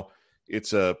now,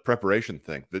 it's a preparation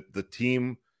thing. The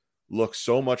team looks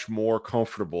so much more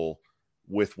comfortable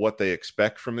with what they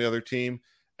expect from the other team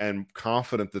and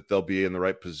confident that they'll be in the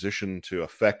right position to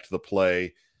affect the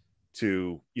play,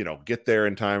 to, get there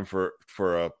in time for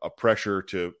a pressure,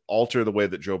 to alter the way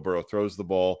that Joe Burrow throws the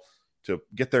ball, to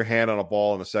get their hand on a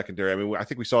ball in the secondary. I mean, I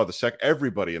think we saw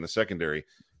everybody in the secondary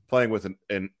playing with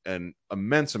an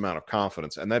immense amount of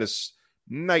confidence, and that is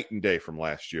night and day from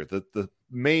last year. The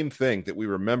main thing that we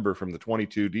remember from the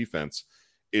 22 defense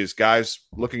is guys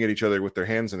looking at each other with their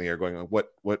hands in the air going,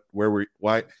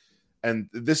 why? And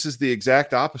this is the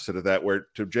exact opposite of that, where,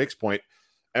 to Jake's point,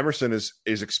 Emerson is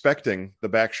expecting the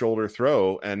back shoulder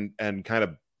throw and kind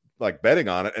of like betting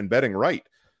on it and betting right.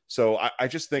 So I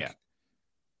just think,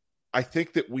 I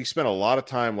think that we spent a lot of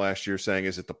time last year saying,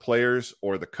 is it the players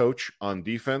or the coach on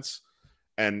defense?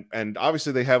 And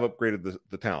obviously they have upgraded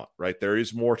the talent, right? There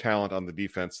is more talent on the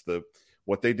defense.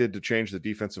 What they did to change the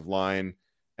defensive line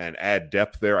and add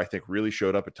depth there, I think really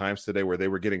showed up at times today where they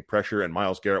were getting pressure and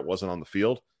Myles Garrett wasn't on the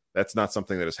field. That's not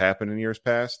something that has happened in years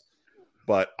past.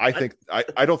 But I think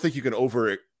I don't think you can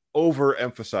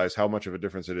overemphasize how much of a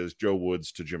difference it is Joe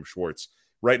Woods to Jim Schwartz.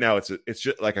 Right now, it's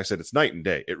just, like I said, it's night and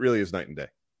day. It really is night and day.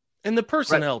 And the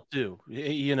personnel too,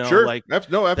 Sure. like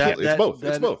absolutely, it's both.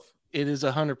 It's both. It is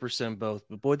 100% both.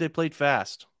 But boy, they played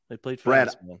fast. Brad,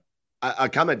 fast. Man. A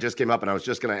comment just came up, and I was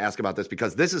just going to ask about this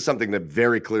because this is something that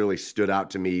very clearly stood out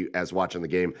to me as watching the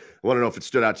game. I want to know if it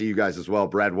stood out to you guys as well.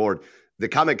 Brad Ward, the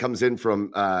comment comes in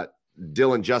from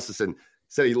Dylan Justison.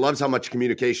 Said he loves how much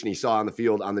communication he saw on the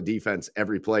field on the defense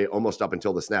every play, almost up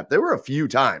until the snap. There were a few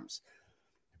times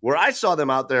where I saw them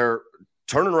out there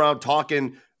turning around,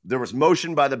 talking. There was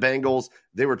motion by the Bengals.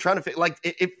 They were trying to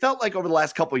it felt like over the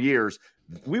last couple of years,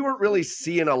 we weren't really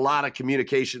seeing a lot of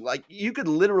communication. Like, you could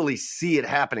literally see it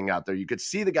happening out there. You could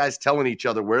see the guys telling each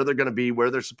other where they're going to be, where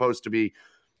they're supposed to be.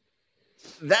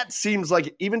 That seems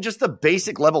like even just the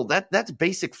basic level, that's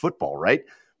basic football, right?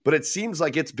 But it seems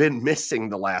like it's been missing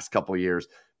the last couple of years.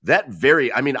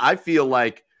 I feel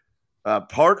like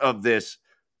part of this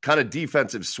kind of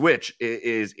defensive switch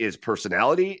is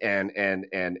personality and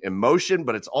emotion,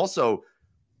 but it's also,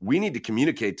 we need to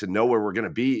communicate to know where we're going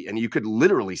to be. And you could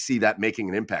literally see that making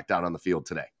an impact out on the field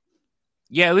today.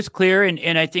 Yeah, it was clear.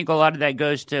 And I think a lot of that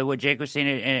goes to what Jake was saying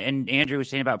and Andrew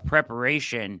was saying about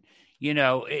preparation.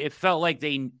 It felt like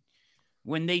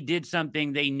when they did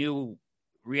something, they knew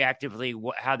reactively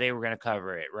how they were going to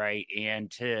cover it, right? And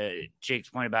to Jake's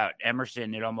point about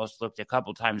Emerson, it almost looked a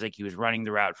couple times like he was running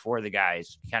the route for the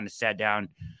guys. He kind of sat down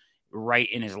right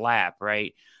in his lap,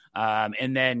 right?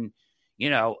 And then,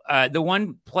 the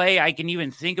one play I can even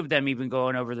think of them even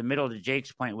going over the middle, to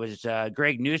Jake's point, was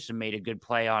Greg Newsome made a good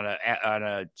play on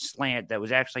a slant that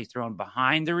was actually thrown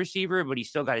behind the receiver, but he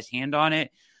still got his hand on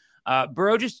it.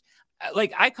 Burrow just,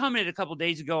 like I commented a couple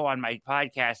days ago on my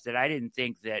podcast that I didn't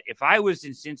think that if I was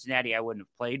in Cincinnati, I wouldn't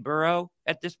have played Burrow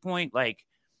at this point. Like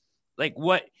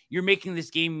what you're making this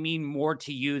game mean more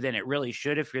to you than it really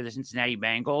should. If you're the Cincinnati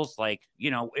Bengals,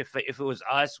 if it was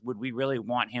us, would we really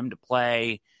want him to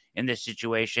play in this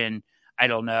situation? I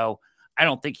don't know. I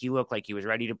don't think he looked like he was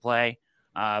ready to play.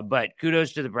 But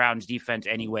kudos to the Browns defense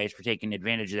anyways for taking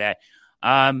advantage of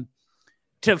that.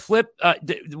 To flip,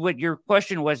 what your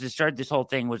question was to start this whole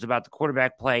thing was about the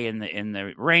quarterback play in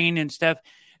the rain and stuff.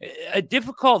 A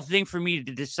difficult thing for me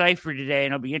to decipher today,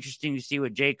 and it'll be interesting to see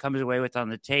what Jake comes away with on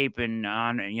the tape and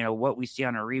on what we see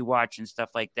on a rewatch and stuff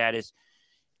like that.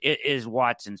 Is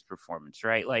Watson's performance,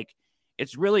 right? Like,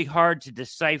 it's really hard to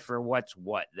decipher what's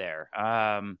what there.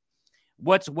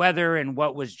 What's weather and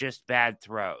what was just bad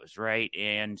throws, right?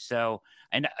 And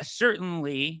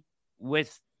certainly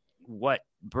with what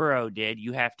Burrow did,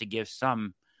 you have to give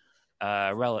some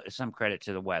credit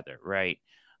to the weather, right?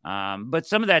 But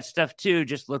some of that stuff too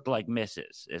just looked like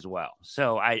misses as well.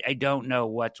 So I don't know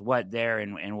what's what there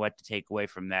and what to take away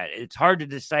from that. It's hard to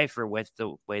decipher with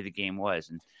the way the game was,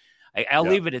 and I'll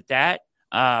leave it at that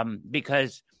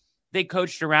because they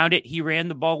coached around it. He ran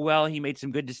the ball well. He made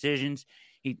some good decisions.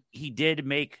 He did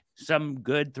make some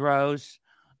good throws,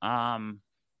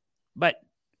 but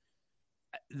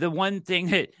the one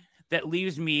thing that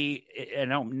leaves me,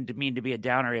 and I don't mean to be a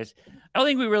downer, is I don't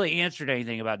think we really answered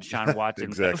anything about Deshaun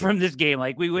Watson from this game.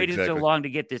 Like, we waited so long to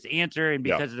get this answer, and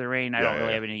because of the rain, I don't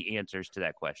really have any answers to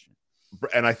that question.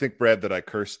 And I think, Brad, that I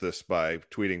cursed this by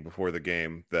tweeting before the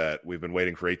game that we've been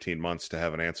waiting for 18 months to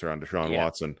have an answer on Deshaun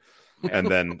Watson. And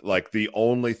then, the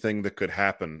only thing that could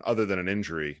happen, other than an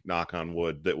injury, knock on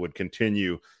wood, that would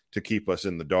continue to keep us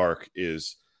in the dark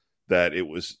is that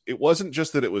it wasn't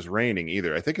just that it was raining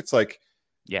either. I think it's like,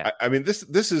 yeah, I mean, this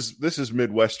is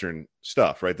Midwestern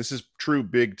stuff, right? This is true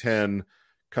Big Ten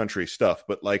country stuff,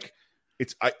 but like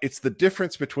it's the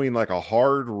difference between like a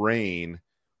hard rain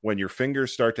when your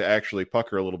fingers start to actually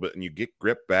pucker a little bit and you get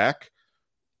grip back.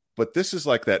 But this is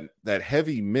like that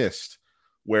heavy mist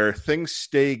where things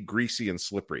stay greasy and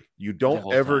slippery. You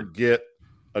don't ever get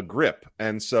a grip.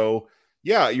 And so,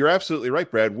 yeah, you're absolutely right,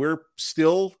 Brad. We're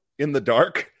still in the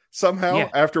dark somehow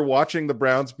after watching the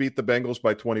Browns beat the Bengals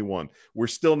by 21. We're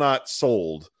still not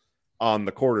sold on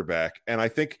the quarterback. And I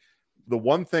think the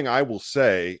one thing I will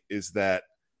say is that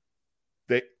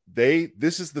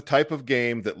this is the type of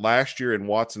game that last year in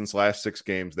Watson's last 6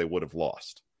 games they would have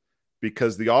lost,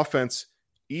 because the offense,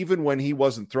 even when he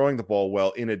wasn't throwing the ball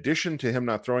well, in addition to him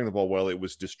not throwing the ball well, it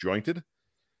was disjointed.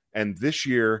 And this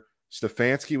year,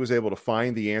 Stefanski was able to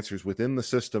find the answers within the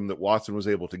system that Watson was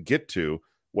able to get to,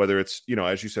 whether it's,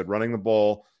 as you said, running the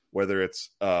ball, whether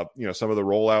it's, some of the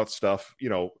rollout stuff,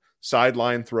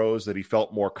 sideline throws that he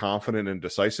felt more confident and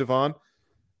decisive on.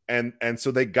 And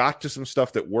so they got to some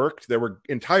stuff that worked. There were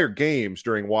entire games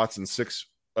during Watson's 6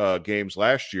 games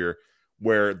last year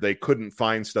where they couldn't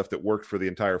find stuff that worked for the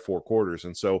entire 4 quarters.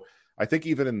 And so I think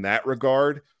even in that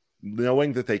regard,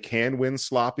 knowing that they can win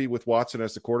sloppy with Watson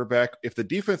as the quarterback, if the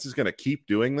defense is going to keep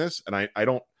doing this, and I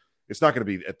don't, it's not going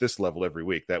to be at this level every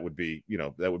week. That would be,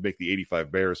 that would make the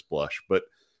 85 Bears blush. But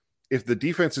if the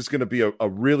defense is going to be a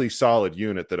really solid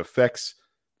unit that affects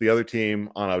the other team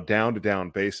on a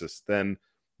down-to-down basis, then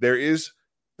there's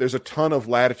a ton of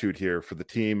latitude here for the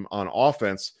team on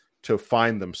offense to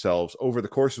find themselves over the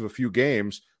course of a few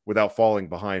games without falling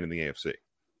behind in the AFC.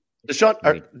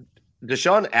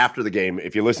 Deshaun, after the game,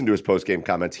 if you listen to his post-game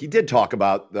comments, he did talk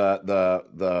about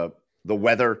the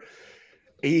weather.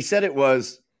 He said it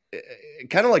was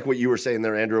kind of like what you were saying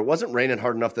there, Andrew. It wasn't raining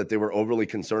hard enough that they were overly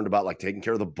concerned about like taking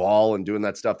care of the ball and doing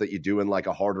that stuff that you do in like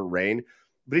a harder rain.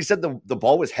 But he said the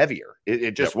ball was heavier.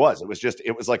 It just was.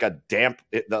 It was like a damp.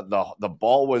 The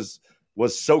ball was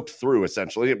soaked through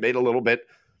essentially. It made a little bit.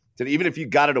 So even if you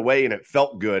got it away and it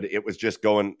felt good, it was just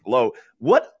going low.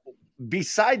 What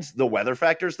besides the weather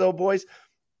factors, though, boys?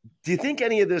 Do you think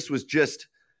any of this was just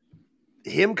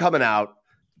him coming out,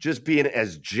 just being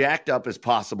as jacked up as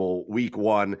possible week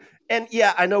 1? And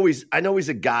yeah, I know he's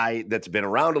a guy that's been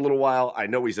around a little while. I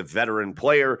know he's a veteran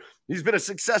player. He's been a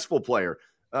successful player,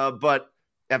 but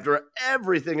after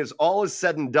everything is all is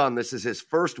said and done, this is his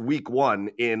first week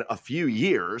 1 in a few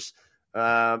years.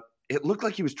 It looked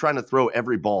like he was trying to throw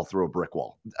every ball through a brick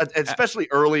wall, especially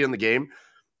early in the game.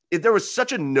 There was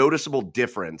such a noticeable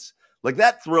difference. Like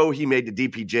that throw he made to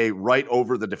DPJ right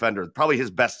over the defender, probably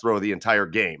his best throw of the entire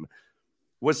game,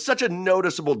 was such a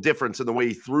noticeable difference in the way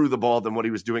he threw the ball than what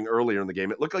he was doing earlier in the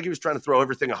game. It looked like he was trying to throw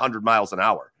everything 100 miles an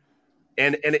hour.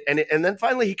 And then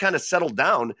finally he kind of settled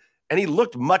down and he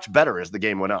looked much better as the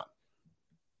game went on.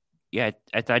 Yeah,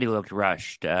 I thought he looked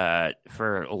rushed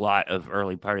for a lot of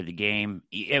early part of the game.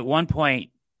 At one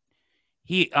point,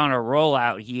 on a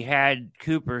rollout, he had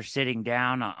Cooper sitting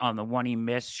down on the one he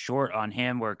missed short on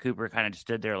him, where Cooper kind of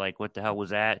stood there like, what the hell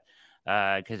was that?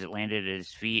 Because it landed at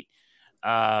his feet.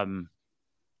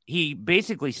 He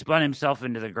basically spun himself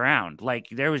into the ground. Like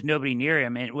there was nobody near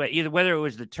him. And whether it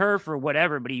was the turf or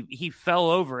whatever, but he fell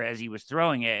over as he was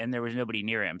throwing it and there was nobody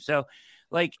near him. So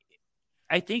like,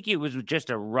 I think it was just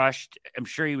a rushed. I'm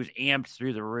sure he was amped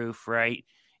through the roof, right?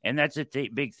 And that's a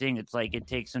big thing. It's like it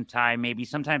takes some time. Maybe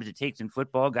sometimes it takes in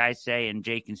football. Guys say, and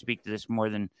Jake can speak to this more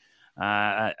than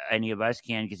any of us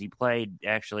can because he played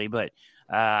actually. But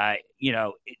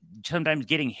sometimes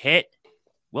getting hit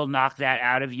will knock that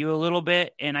out of you a little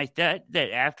bit. And I thought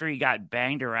that after he got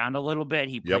banged around a little bit,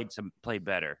 he played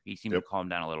better. He seemed to calm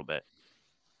down a little bit.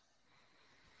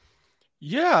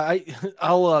 Yeah,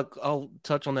 I'll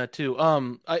touch on that too.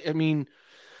 I mean,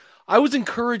 I was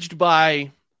encouraged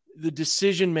by the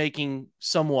decision making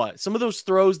somewhat. Some of those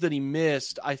throws that he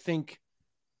missed, I think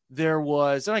there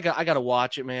was, and I got to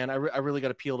watch it, man. I really got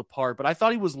to peel it apart. But I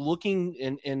thought he was looking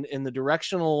in the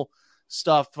directional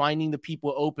stuff, finding the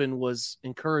people open was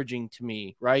encouraging to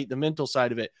me, right? The mental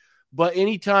side of it. But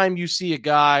anytime you see a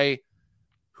guy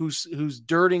who's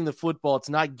dirting the football, it's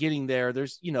not getting there.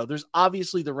 There's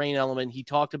obviously the rain element. He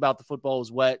talked about the football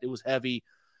was wet. It was heavy.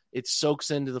 It soaks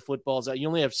into the footballs. You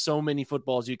only have so many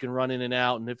footballs you can run in and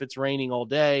out. And if it's raining all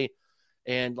day,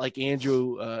 and like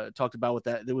Andrew talked about with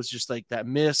that, there was just like that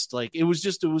mist. Like it was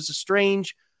a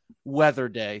strange weather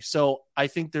day. So I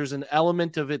think there's an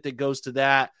element of it that goes to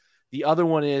that. The other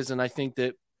one is, and I think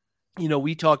that,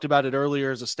 we talked about it earlier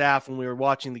as a staff when we were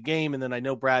watching the game, and then I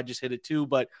know Brad just hit it too,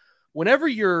 but whenever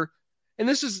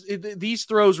and these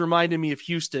throws reminded me of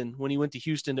Houston when he went to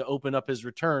Houston to open up his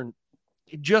return,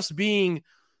 just being,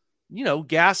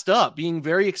 gassed up, being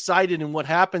very excited. And what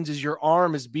happens is your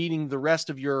arm is beating the rest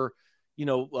of your,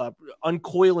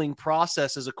 uncoiling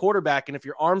process as a quarterback. And if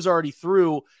your arm's already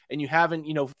through and you haven't,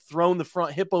 thrown the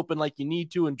front hip open like you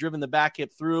need to and driven the back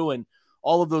hip through and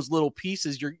all of those little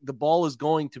pieces, the ball is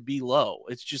going to be low.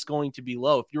 It's just going to be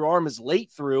low. If your arm is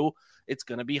late through, it's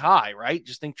going to be high, right?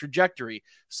 Just think trajectory.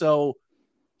 So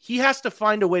he has to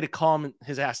find a way to calm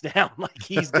his ass down. Like,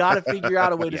 he's got to figure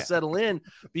out a way to settle in,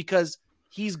 because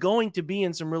he's going to be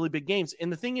in some really big games.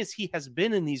 And the thing is, he has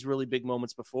been in these really big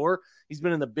moments before. He's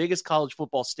been in the biggest college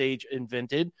football stage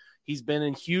invented. He's been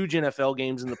in huge NFL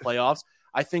games in the playoffs.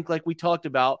 I think, like we talked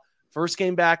about, first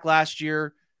game back last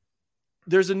year,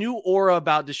 there's a new aura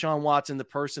about Deshaun Watson, the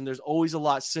person. There's always a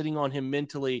lot sitting on him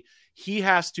mentally. He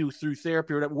has to, through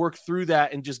therapy, work through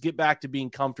that and just get back to being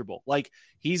comfortable. Like,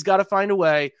 he's got to find a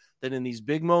way that in these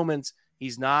big moments,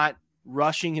 he's not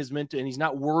rushing his mental, and he's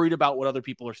not worried about what other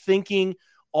people are thinking,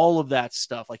 all of that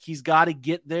stuff. Like, he's got to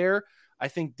get there. I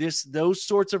think those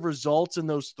sorts of results and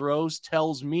those throws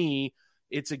tells me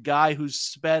it's a guy who's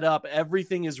sped up.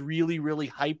 Everything is really, really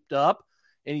hyped up,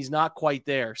 and he's not quite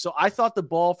there. So I thought the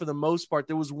ball, for the most part,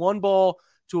 there was one ball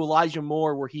to Elijah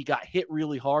Moore where he got hit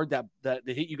really hard, that the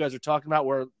hit you guys are talking about,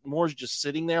 where Moore's just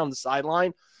sitting there on the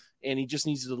sideline and he just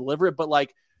needs to deliver it. But,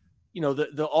 like,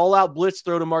 the all-out blitz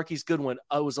throw to Marquise Goodwin,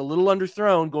 was a little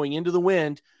underthrown going into the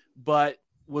wind, but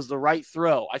was the right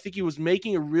throw. I think he was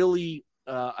making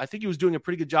I think he was doing a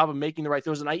pretty good job of making the right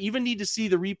throws. And I even need to see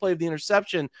the replay of the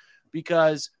interception,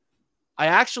 because I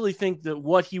actually think that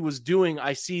what he was doing,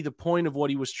 I see the point of what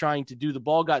he was trying to do. The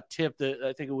ball got tipped.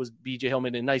 I think it was BJ Hill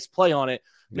made a nice play on it.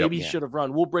 Maybe he should have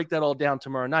run. We'll break that all down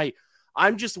tomorrow night.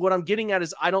 What I'm getting at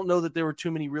is, I don't know that there were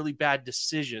too many really bad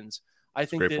decisions. I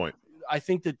think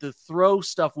that the throw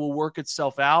stuff will work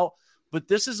itself out, but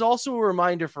this is also a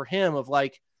reminder for him of,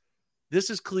 like, this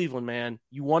is Cleveland, man.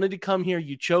 You wanted to come here.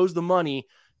 You chose the money.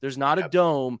 There's not a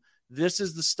dome. This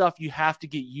is the stuff you have to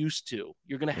get used to.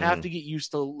 You're going to have to get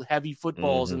used to heavy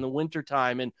footballs in the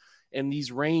wintertime and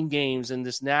these rain games and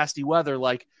this nasty weather.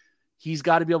 Like, he's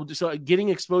got to be able to. So getting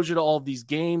exposure to all of these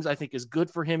games, I think, is good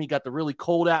for him. He got the really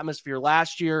cold atmosphere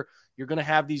last year. You're going to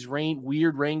have these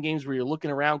weird rain games where you're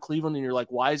looking around Cleveland and you're like,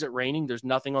 why is it raining? There's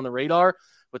nothing on the radar,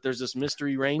 but there's this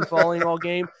mystery rain falling all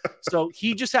game. So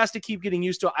he just has to keep getting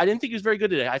used to it. I didn't think he was very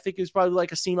good today. I think he was probably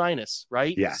like a C-,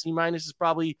 right? Yeah. C- is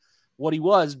probably what he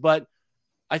was, but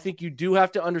I think you do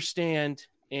have to understand.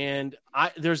 And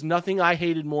there's nothing I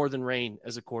hated more than rain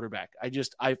as a quarterback. I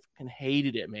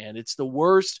hated it, man. It's the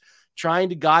worst, trying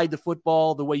to guide the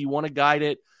football the way you want to guide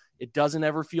it. It doesn't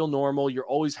ever feel normal. You're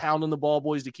always hounding the ball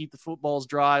boys to keep the footballs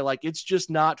dry. Like, it's just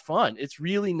not fun. It's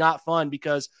really not fun,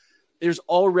 because there's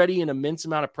already an immense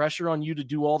amount of pressure on you to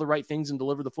do all the right things and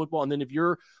deliver the football. And then if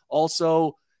you're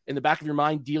also in the back of your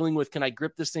mind dealing with, can I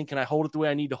grip this thing? Can I hold it the way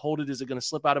I need to hold it? Is it going to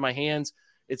slip out of my hands?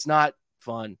 It's not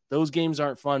fun. Those games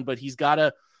aren't fun, but he's got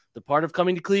the part of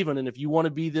coming to Cleveland. And if you want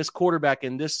to be this quarterback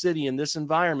in this city, in this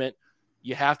environment,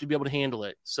 you have to be able to handle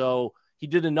it. So he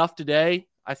did enough today.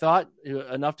 I thought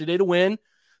enough today to win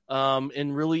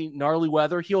in really gnarly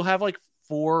weather. He'll have like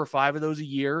 4 or 5 of those a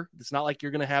year. It's not like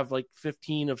you're going to have like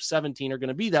 15 of 17 are going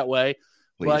to be that way,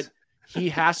 but he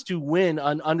has to win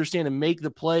and understand and make the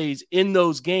plays in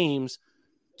those games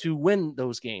to win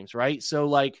those games. Right. So,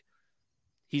 like,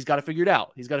 he's got to figure it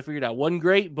out. Wasn't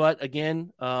great, but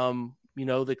again,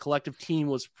 the collective team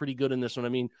was pretty good in this one. I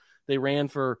mean, they ran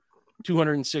for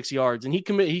 206 yards, and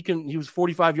he was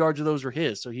 45 yards of those were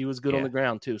his. So he was good on the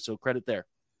ground too. So credit there.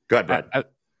 Go ahead, Brad.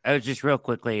 I was just real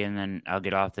quickly, and then I'll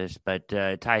get off this. But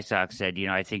Ty Sock said,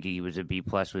 I think he was a B+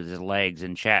 with his legs.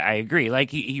 And chat, I agree. Like,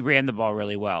 he ran the ball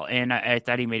really well, and I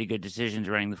thought he made good decisions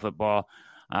running the football,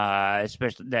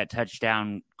 especially that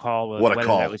touchdown call. What a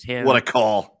call! That was him. What a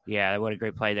call! Yeah, what a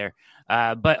great play there.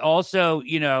 But also,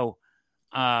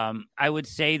 I would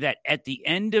say that at the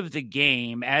end of the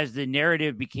game, as the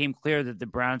narrative became clear that the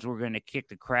Browns were going to kick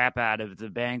the crap out of the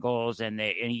Bengals, and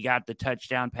he got the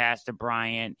touchdown pass to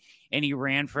Bryant, and he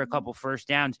ran for a couple first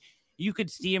downs, you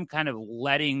could see him kind of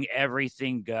letting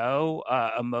everything go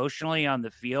emotionally on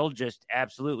the field, just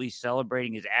absolutely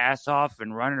celebrating his ass off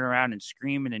and running around and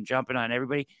screaming and jumping on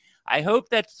everybody. I hope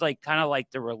that's kind of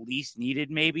like the release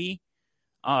needed maybe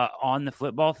on the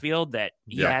football field that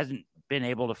he hasn't been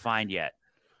able to find yet.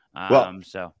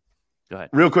 So go ahead.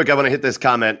 Real quick, I want to hit this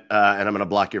comment, and I'm going to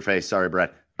block your face. Sorry,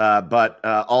 Brett. But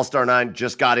All-Star 9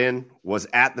 just got in, was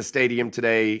at the stadium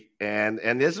today, and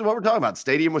this is what we're talking about.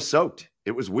 Stadium was soaked.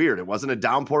 It was weird. It wasn't a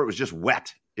downpour. It was just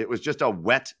wet. It was just a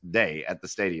wet day at the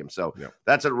stadium. So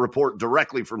that's a report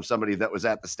directly from somebody that was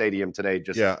at the stadium today,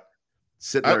 just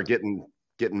sitting there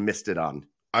getting misted on.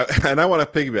 And I want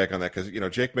to piggyback on that because,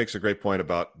 Jake makes a great point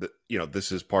about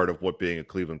this is part of what being a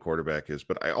Cleveland quarterback is.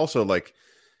 But I also like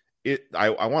it. I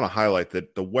want to highlight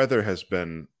that the weather has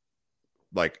been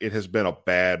it has been a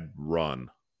bad run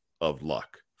of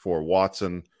luck for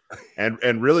Watson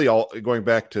and really all going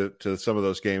back to some of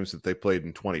those games that they played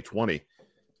in 2020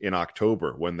 in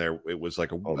October when it was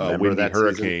like a windy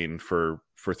hurricane for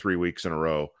 3 weeks in a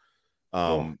row.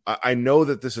 I know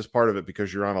that this is part of it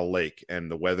because you're on a lake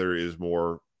and the weather is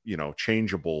more,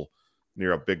 changeable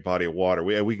near a big body of water.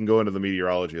 We can go into the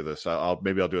meteorology of this.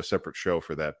 Maybe I'll do a separate show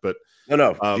for that. But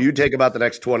no. You take about the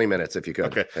next 20 minutes if you could.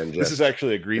 Okay. And this is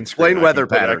actually a green screen. Plain weather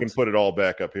patterns. I can put it all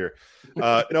back up here.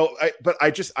 I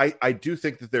do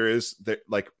think that there is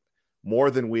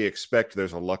more than we expect.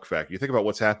 There's a luck factor. You think about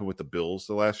what's happened with the Bills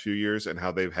the last few years and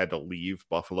how they've had to leave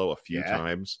Buffalo a few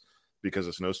times because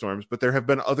of snowstorms. But there have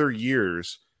been other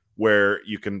years where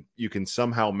you can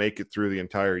somehow make it through the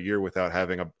entire year without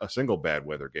having a single bad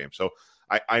weather game. So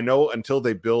I know until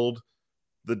they build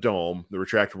the dome, the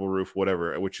retractable roof,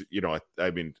 whatever, which,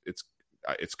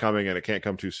 it's coming and it can't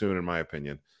come too soon, in my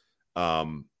opinion.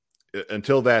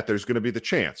 Until that, there's going to be the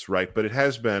chance, right? But it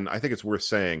has been, I think it's worth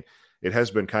saying, it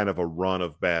has been kind of a run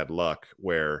of bad luck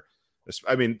where,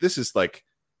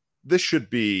 this should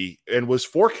be and was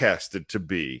forecasted to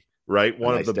be, right,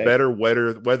 one of the better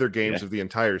weather games of the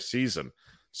entire season.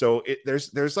 So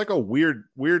there's like a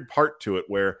weird part to it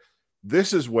where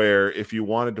this is where, if you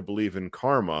wanted to believe in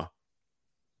karma,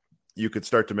 you could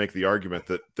start to make the argument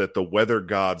that the weather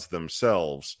gods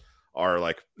themselves are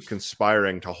like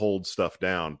conspiring to hold stuff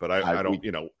down. But I don't,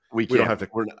 we don't have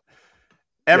to.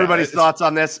 Everybody's thoughts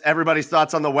on this. Everybody's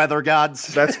thoughts on the weather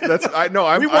gods. That's. I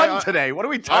know. We won today. What are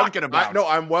we talking about? No,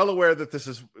 I'm well aware that this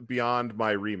is beyond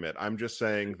my remit. I'm just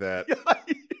saying that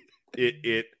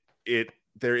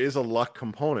there is a luck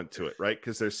component to it, right?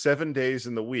 Because there's 7 days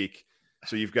in the week,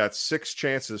 so you've got 6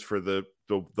 chances for the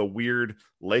weird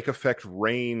lake effect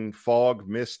rain, fog,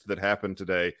 mist that happened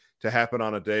today to happen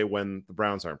on a day when the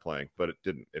Browns aren't playing, but it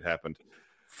didn't. It happened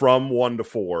from 1 to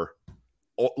 4,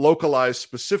 localized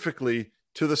specifically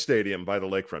to the stadium by the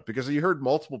lakefront, because you heard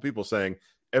multiple people saying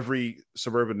every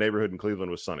suburban neighborhood in Cleveland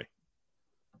was sunny.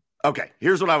 Okay,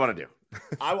 here's what I want to do.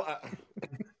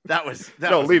 That was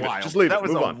wild. Just leave it. That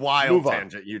was Move a on. wild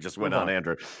tangent you just went on,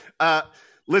 Andrew.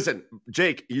 Listen,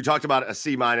 Jake, you talked about a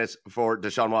C- for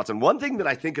Deshaun Watson. One thing that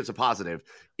I think is a positive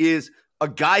is a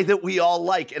guy that we all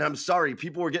like, and I'm sorry,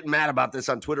 people were getting mad about this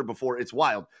on Twitter before. It's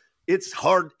wild. It's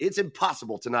hard. It's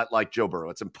impossible to not like Joe Burrow.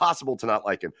 It's impossible to not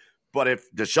like him. But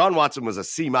if Deshaun Watson was a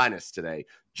C- today,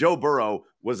 Joe Burrow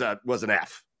was an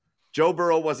F. Joe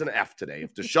Burrow was an F today.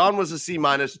 If Deshaun was a C-,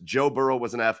 Joe Burrow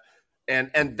was an F. And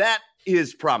that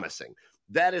is promising.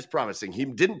 That is promising. He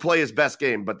didn't play his best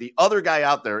game, but the other guy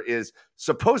out there is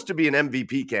supposed to be an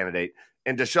MVP candidate,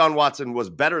 and Deshaun Watson was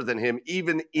better than him,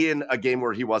 even in a game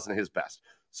where he wasn't his best.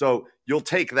 So you'll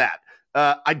take that.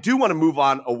 I do want to move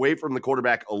on away from the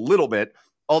quarterback a little bit,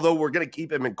 although we're going to keep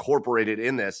him incorporated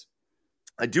in this.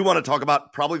 I do want to talk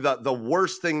about probably the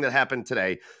worst thing that happened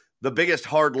today, the biggest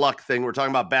hard luck thing. We're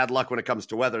talking about bad luck when it comes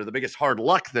to weather. The biggest hard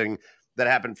luck thing that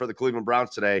happened for the Cleveland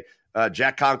Browns today,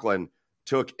 Jack Conklin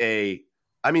took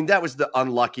that was the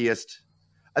unluckiest.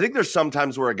 I think there's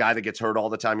sometimes where a guy that gets hurt all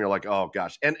the time, you're like, oh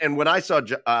gosh. And when I saw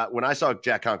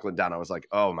Jack Conklin down, I was like,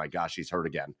 oh my gosh, he's hurt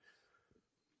again.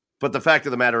 But the fact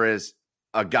of the matter is,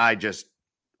 a guy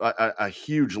a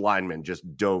huge lineman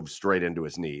just dove straight into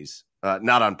his knees,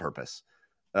 not on purpose.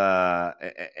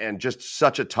 And just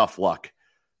such a tough luck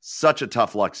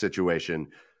situation.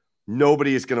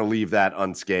 Nobody is going to leave that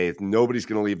unscathed. Nobody's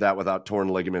going to leave that without torn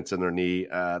ligaments in their knee.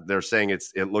 They're saying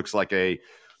it looks like a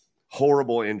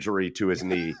horrible injury to his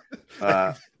knee.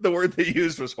 The word they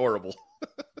used was horrible.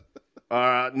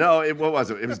 No, what was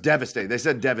it? It was devastating. They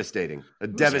said devastating. A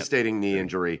devastating knee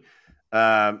injury.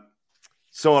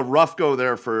 So a rough go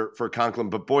there for Conklin.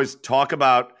 But boys,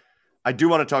 I do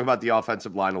want to talk about the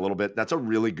offensive line a little bit. That's a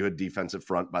really good defensive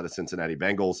front by the Cincinnati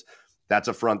Bengals. That's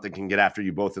a front that can get after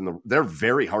you both they're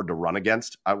very hard to run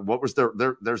against. What was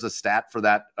there's a stat for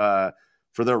that,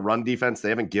 for their run defense. They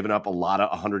haven't given up a lot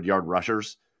of 100-yard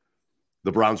rushers.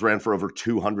 The Browns ran for over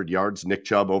 200 yards. Nick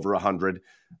Chubb over 100.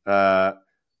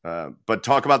 But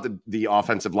talk about the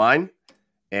offensive line.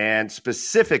 And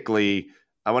specifically,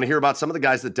 I want to hear about some of the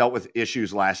guys that dealt with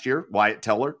issues last year. Wyatt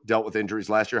Teller dealt with injuries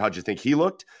last year. How'd you think he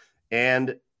looked?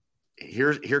 And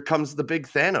here comes the big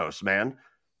Thanos, man.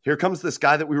 Here comes this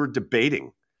guy that we were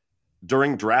debating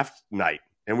during draft night,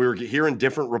 and we were hearing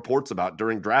different reports about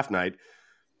during draft night.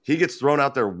 He gets thrown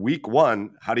out there week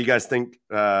 1. How do you guys think?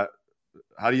 How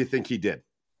do you think he did?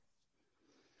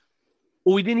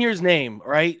 Well, we didn't hear his name,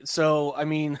 right? So, I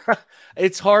mean,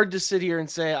 it's hard to sit here and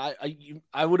say.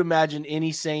 I would imagine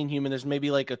any sane human, there's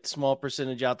maybe like a small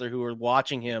percentage out there who are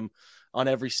watching him on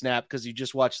every snap because you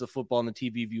just watch the football on the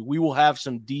TV view. We will have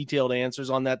some detailed answers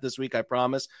on that this week, I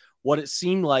promise. What it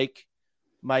seemed like,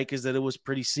 Mike, is that it was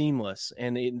pretty seamless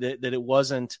and that it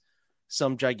wasn't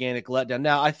some gigantic letdown.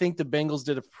 Now, I think the Bengals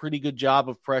did a pretty good job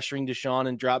of pressuring Deshaun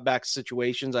in drop back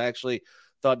situations. I actually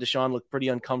thought Deshaun looked pretty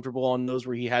uncomfortable on those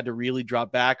where he had to really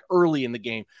drop back early in the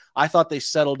game. I thought they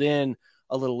settled in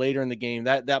a little later in the game.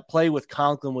 That play with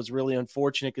Conklin was really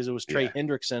unfortunate because it was Trey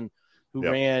Hendrickson who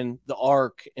ran the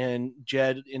arc, and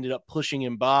Jed ended up pushing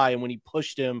him by. And when he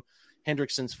pushed him,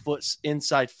 Hendrickson's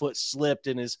inside foot slipped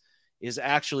and is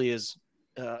actually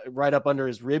right up under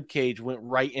his rib cage, went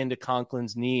right into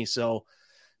Conklin's knee. So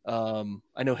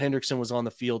I know Hendrickson was on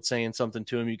the field saying something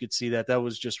to him. You could see that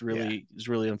was just really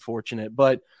unfortunate,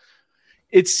 but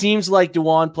it seems like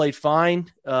DeJuan played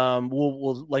fine.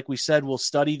 We'll like we said, we'll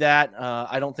study that.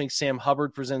 I don't think Sam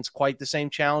Hubbard presents quite the same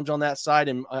challenge on that side.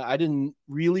 And I didn't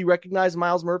really recognize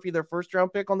Miles Murphy, their first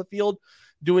round pick, on the field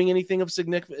doing anything of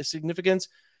significance.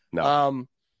 No.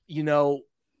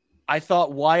 I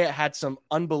thought Wyatt had some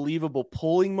unbelievable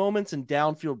pulling moments and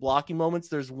downfield blocking moments.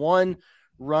 There's one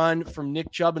run from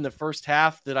Nick Chubb in the first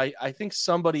half that I think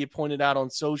somebody pointed out on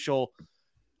social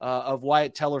of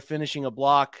Wyatt Teller finishing a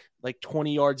block like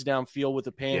 20 yards downfield with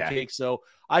a pancake. Yeah. So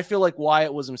I feel like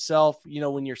Wyatt was himself.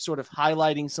 When you're sort of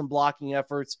highlighting some blocking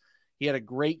efforts, he had a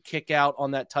great kick out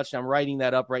on that touchdown. I'm writing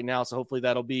that up right now, so hopefully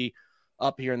that'll be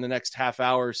up here in the next half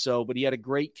hour or so. But he had a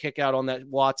great kick out on that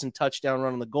Watson touchdown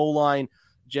run on the goal line.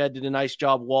 Jed did a nice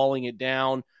job walling it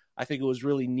down. I think it was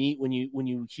really neat when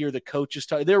you hear the coaches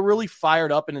talk. They're really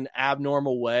fired up in an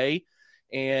abnormal way.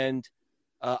 And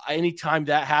anytime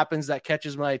that happens, that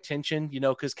catches my attention,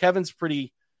 because Kevin's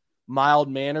pretty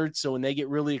mild-mannered. So when they get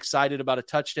really excited about a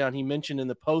touchdown, he mentioned in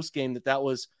the post game that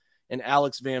was an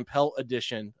Alex Van Pelt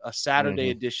edition, a Saturday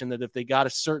edition, that if they got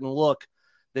a certain look,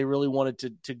 they really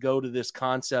wanted to go to this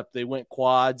concept. They went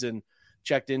quads and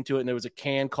checked into it, and there was a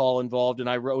can call involved, and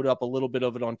I wrote up a little bit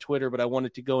of it on Twitter, but I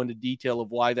wanted to go into detail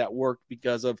of why that worked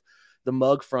because of the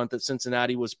mug front that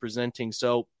Cincinnati was presenting.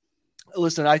 So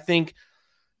listen, I think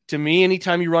to me,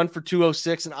 anytime you run for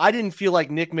 206, and I didn't feel like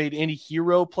Nick made any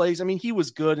hero plays. I mean, he was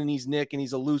good, and he's Nick, and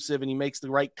he's elusive, and he makes the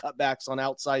right cutbacks on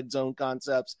outside zone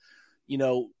concepts,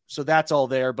 so that's all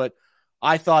there. But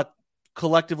I thought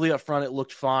collectively up front, it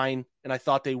looked fine. And I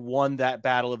thought they won that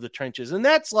battle of the trenches. And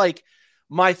that's like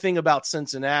my thing about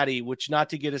Cincinnati, which, not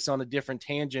to get us on a different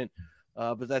tangent,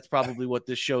 but that's probably what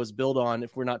this show is built on.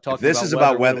 If we're not talking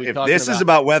about weather, if this is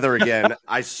about weather again,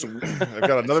 I've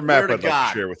got another map I'd like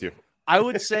to share with you. I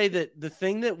would say that the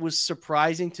thing that was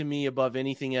surprising to me above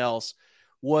anything else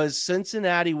was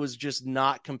Cincinnati was just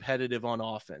not competitive on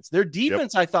offense. Their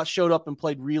defense, I thought, showed up and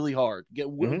played really hard,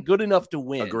 good enough to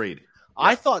win. Agreed.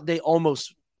 I thought they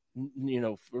almost,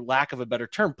 for lack of a better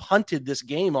term, punted this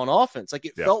game on offense. Like,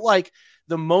 it felt like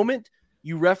the moment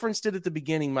you referenced it at the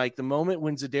beginning, Mike, the moment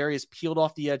when Za'Darius peeled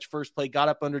off the edge first play, got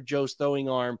up under Joe's throwing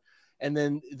arm, and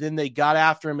then they got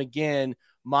after him again.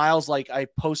 Miles, like I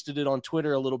posted it on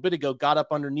Twitter a little bit ago, got up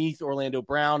underneath Orlando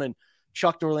Brown and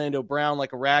chucked Orlando Brown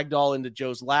like a rag doll into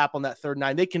Joe's lap on that 3rd and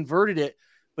 9. They converted it,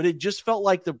 but it just felt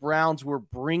like the Browns were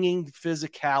bringing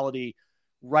physicality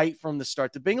right from the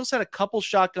start. The Bengals had a couple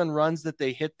shotgun runs that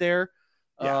they hit there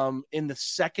in the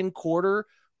second quarter,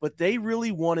 but they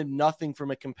really wanted nothing from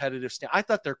a competitive stand. I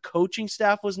thought their coaching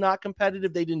staff was not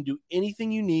competitive. They didn't do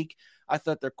anything unique. I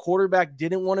thought their quarterback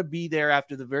didn't want to be there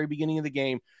after the very beginning of the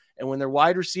game. And when their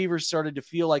wide receivers started to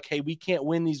feel like, hey, we can't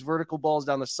win these vertical balls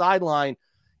down the sideline,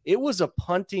 it was a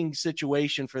punting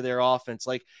situation for their offense.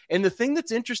 And the thing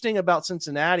that's interesting about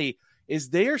Cincinnati is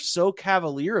they are so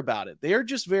cavalier about it. They're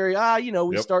just very,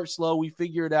 we start slow, we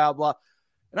figure it out, blah.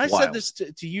 And I said this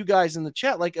to you guys in the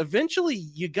chat, eventually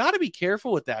you got to be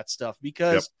careful with that stuff,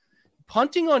 because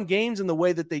punting on games in the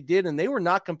way that they did, and they were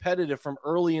not competitive from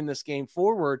early in this game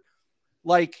forward,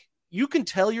 you can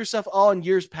tell yourself, in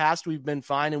years past, we've been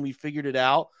fine and we figured it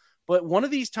out. But one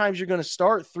of these times you're going to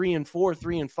start 3-4,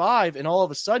 3-5, and all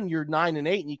of a sudden you're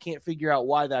 9-8 and you can't figure out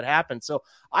why that happened. So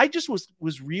I just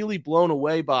was really blown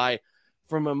away by,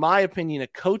 from my opinion, a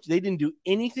coach. They didn't do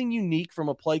anything unique from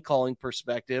a play calling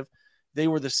perspective. They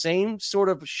were the same sort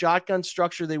of shotgun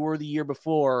structure they were the year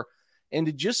before. And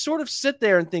to just sort of sit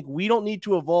there and think, we don't need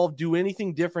to evolve, do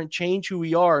anything different, change who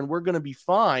we are, and we're going to be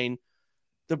fine.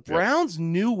 The Browns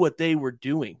knew what they were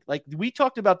doing. We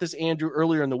talked about this, Andrew,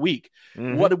 earlier in the week.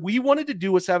 What we wanted to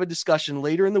do was have a discussion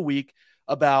later in the week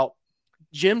about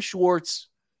Jim Schwartz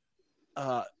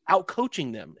out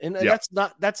coaching them. And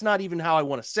that's not even how I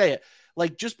want to say it.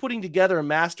 Like just putting together a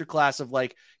masterclass of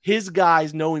like his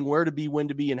guys knowing where to be, when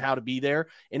to be, and how to be there.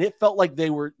 And it felt like they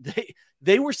were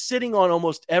sitting on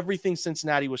almost everything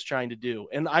Cincinnati was trying to do.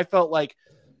 And I felt like,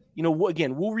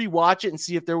 again, we'll rewatch it and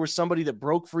see if there was somebody that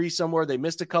broke free somewhere. They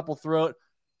missed a couple throws.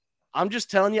 I'm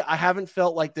just telling you, I haven't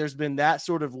felt like there's been that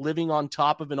sort of living on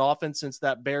top of an offense since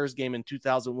that Bears game in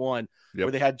 2001,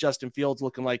 where they had Justin Fields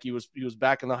looking like he was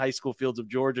back in the high school fields of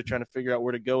Georgia trying to figure out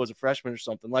where to go as a freshman or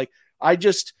something. Like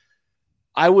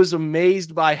I was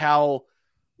amazed by how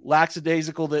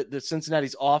lackadaisical that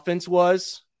Cincinnati's offense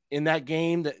was in that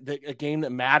game, a game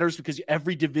that matters because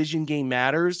every division game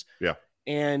matters. Yeah.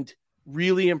 And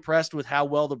really impressed with how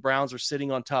well the Browns are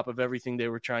sitting on top of everything they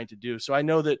were trying to do. So I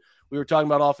know that we were talking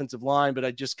about offensive line, but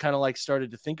I just kind of like started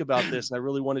to think about this, and I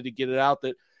really wanted to get it out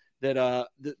that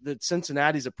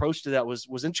Cincinnati's approach to that was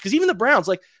interesting. Because even the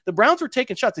Browns were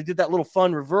taking shots. They did that little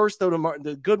fun reverse throw to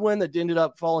the Goodwin that ended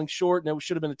up falling short, and it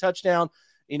should have been a touchdown.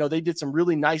 They did some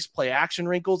really nice play action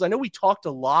wrinkles. I know we talked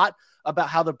a lot about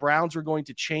how the Browns were going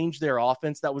to change their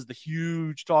offense. That was the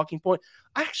huge talking point.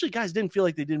 I actually, guys, didn't feel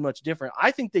like they did much different.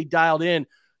 I think they dialed in,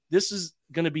 this is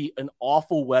going to be an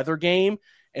awful weather game.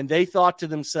 And they thought to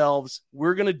themselves,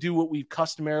 we're going to do what we've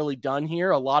customarily done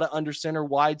here. A lot of under center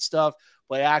wide stuff,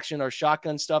 play action, our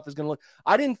shotgun stuff is going to look.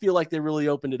 I didn't feel like they really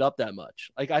opened it up that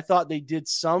much. Like I thought they did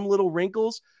some little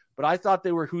wrinkles, but I thought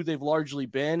they were who they've largely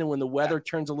been. And when the weather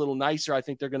turns a little nicer, I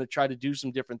think they're going to try to do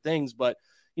some different things. But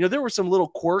there were some little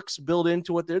quirks built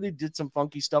into it there. They did some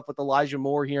funky stuff with Elijah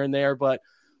Moore here and there, but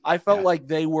I felt like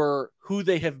they were who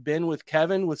they have been with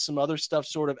Kevin, with some other stuff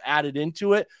sort of added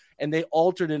into it. And they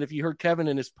altered it. If you heard Kevin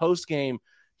in his post game,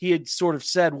 he had sort of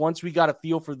said, once we got a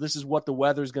feel for this is what the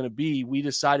weather is going to be, we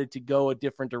decided to go a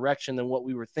different direction than what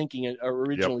we were thinking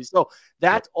originally. Yep. So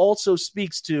that also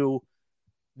speaks to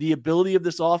the ability of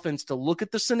this offense to look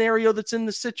at the scenario that's in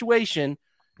the situation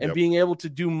and being able to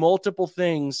do multiple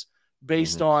things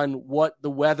based on what the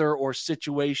weather or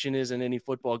situation is in any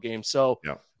football game. So,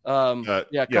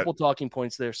 a couple talking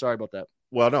points there. Sorry about that.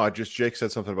 Well, no, Jake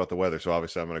said something about the weather, so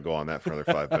obviously I'm going to go on that for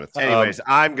another 5 minutes. Anyways,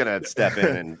 I'm going to step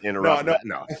in and interrupt.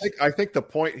 No. I think the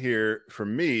point here for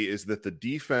me is that the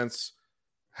defense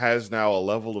has now a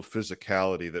level of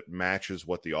physicality that matches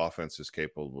what the offense is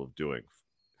capable of doing.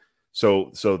 So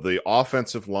the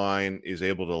offensive line is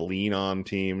able to lean on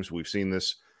teams. We've seen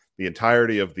this the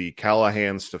entirety of the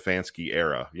Callahan-Stefanski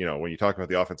era. When you talk about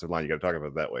the offensive line, you got to talk about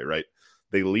it that way, right?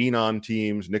 They lean on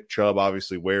teams. Nick Chubb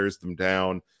obviously wears them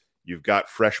down. You've got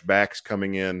fresh backs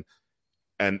coming in,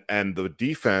 and the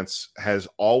defense has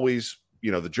always,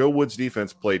 the Joe Woods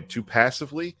defense played too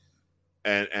passively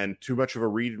and too much of a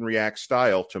read and react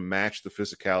style to match the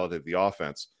physicality of the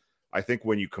offense. I think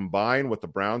when you combine what the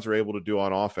Browns are able to do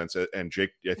on offense, and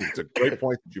Jake, I think it's a great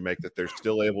point that you make that they're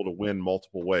still able to win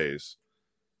multiple ways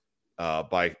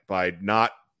by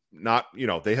not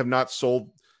they have not sold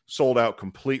out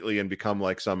completely and become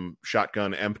like some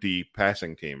shotgun empty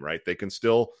passing team, right? They can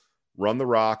still run the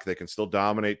rock. They can still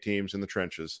dominate teams in the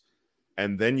trenches.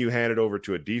 And then you hand it over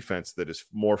to a defense that is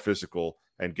more physical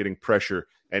and getting pressure.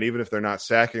 And even if they're not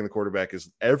sacking the quarterback, is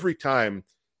every time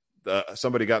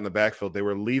somebody got in the backfield, they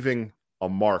were leaving a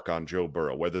mark on Joe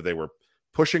Burrow, whether they were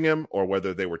pushing him or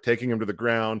whether they were taking him to the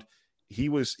ground. He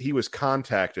was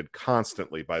contacted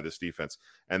constantly by this defense.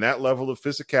 And that level of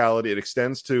physicality, it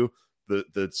extends to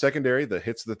the secondary, the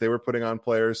hits that they were putting on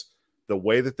players, the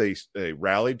way that they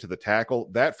rallied to the tackle.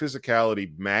 That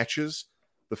physicality matches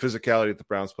the physicality that the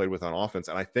Browns played with on offense.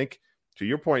 And I think, to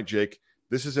your point, Jake,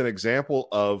 this is an example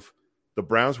of the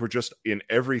Browns were just in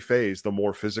every phase the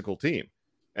more physical team.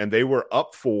 And they were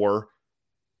up for,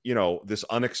 this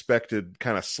unexpected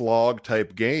kind of slog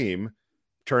type game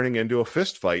turning into a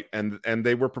fist fight. And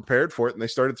they were prepared for it, and they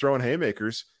started throwing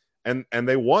haymakers, and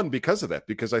they won because of that.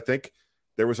 Because I think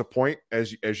there was a point,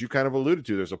 as you kind of alluded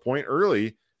to, there's a point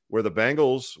early where the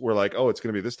Bengals were like, oh, it's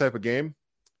going to be this type of game.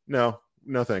 No,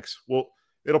 thanks. Well,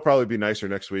 it'll probably be nicer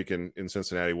next week in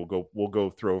Cincinnati. We'll go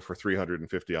throw for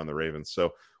 350 on the Ravens.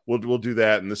 So we'll do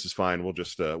that. And this is fine. We'll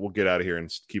just, we'll get out of here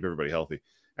and keep everybody healthy.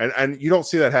 And you don't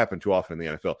see that happen too often in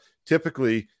the NFL.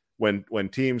 Typically when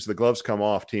teams, the gloves come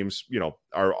off, teams,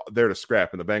 are there to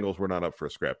scrap, and the Bengals were not up for a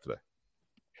scrap today.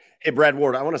 Hey, Brad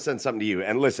Ward, I want to send something to you.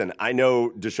 And listen, I know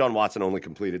Deshaun Watson only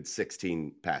completed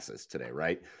 16 passes today,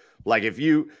 right? Like if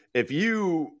you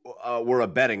were a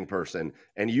betting person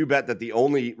and you bet that the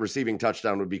only receiving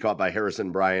touchdown would be caught by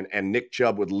Harrison Bryant and Nick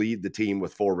Chubb would lead the team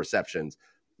with 4 receptions,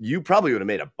 you probably would have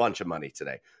made a bunch of money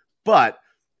today. But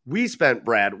we spent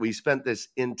this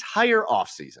entire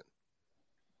offseason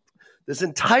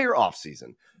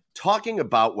talking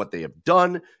about what they have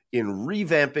done in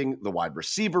revamping the wide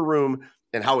receiver room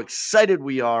and how excited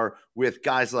we are with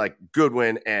guys like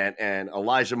Goodwin and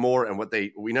Elijah Moore and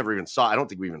we never even saw. I don't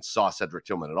think we even saw Cedric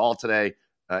Tillman at all today.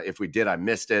 If we did, I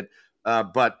missed it.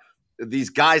 But these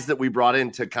guys that we brought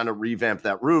in to kind of revamp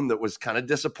that room that was kind of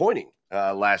disappointing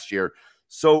last year.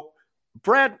 So,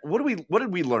 Brad, what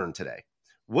did we learn today?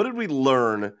 What did we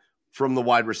learn from the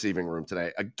wide receiving room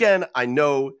today? Again, I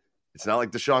know it's not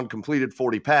like Deshaun completed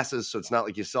 40 passes, so it's not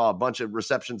like you saw a bunch of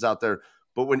receptions out there.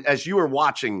 But as you were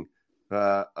watching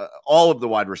all of the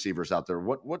wide receivers out there,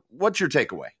 what's your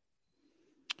takeaway?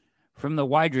 From the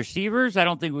wide receivers, I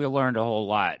don't think we learned a whole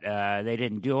lot. They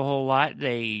didn't do a whole lot.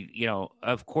 They,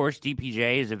 of course,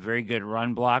 DPJ is a very good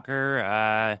run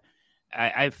blocker.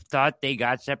 I thought they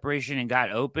got separation and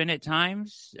got open at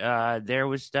times. There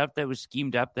was stuff that was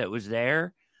schemed up that was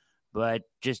there, but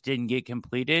just didn't get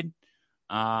completed.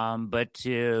 But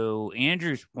to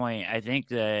Andrew's point, I think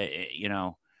that,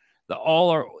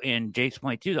 and Jake's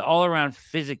point too, the all around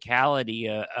physicality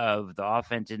of the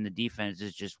offense and the defense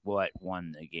is just what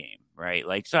won the game, right?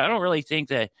 Like, so I don't really think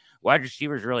that wide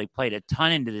receivers really played a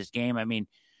ton into this game. I mean,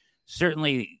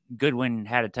 certainly Goodwin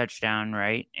had a touchdown,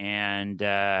 right? And,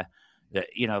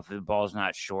 if the ball's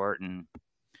not short, and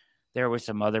there was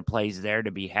some other plays there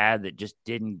to be had that just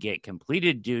didn't get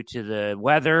completed due to the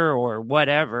weather or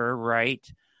whatever, right?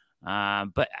 But I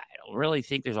don't really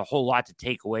think there's a whole lot to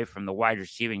take away from the wide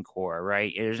receiving core,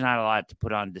 right? There's not a lot to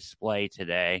put on display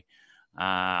today.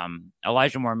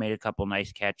 Elijah Moore made a couple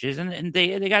nice catches, and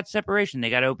they got separation. They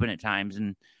got open at times,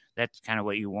 and that's kind of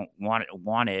what you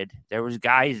wanted. There was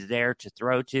guys there to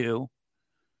throw to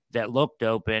that looked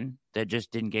open that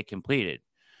just didn't get completed.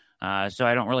 So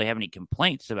I don't really have any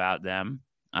complaints about them.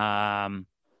 And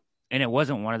it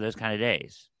wasn't one of those kind of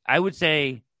days. I would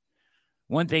say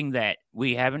one thing that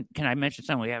can I mention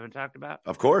something we haven't talked about?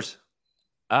 Of course.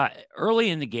 Early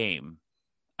in the game,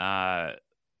 I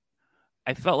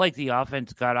felt like the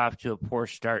offense got off to a poor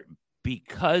start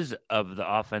because of the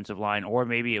offensive line, or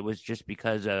maybe it was just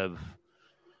because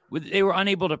they were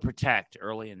unable to protect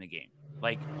early in the game.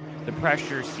 Like, the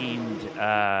pressure seemed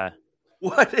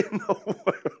what in the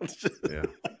world? Yeah,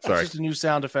 sorry. It's just a new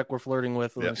sound effect we're flirting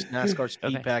with. Yep. NASCAR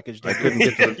speed package. I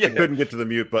couldn't get to the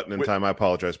mute button in time. I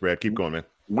apologize, Brad. Keep going, man.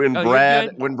 When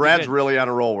Brad's really on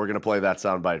a roll, we're going to play that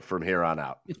soundbite from here on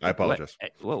out. I apologize.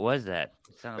 What was that?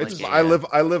 I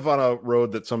live on a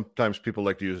road that sometimes people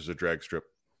like to use as a drag strip.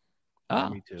 Oh,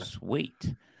 me too.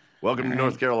 Sweet. Welcome to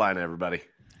North Carolina, everybody.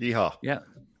 Yeehaw. Yeah.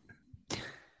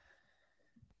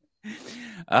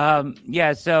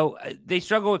 So they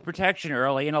struggle with protection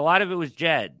early, and a lot of it was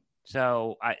Jed.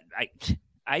 So I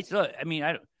don't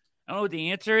know what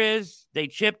the answer is. They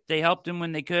chipped, they helped him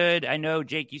when they could. I know,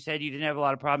 Jake, you said you didn't have a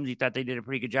lot of problems. You thought they did a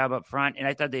pretty good job up front, and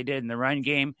I thought they did in the run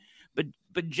game.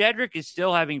 But Jedrick is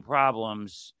still having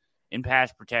problems in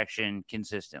pass protection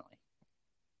consistently.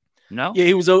 No? Yeah,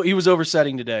 he was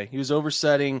oversetting today. He was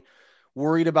oversetting,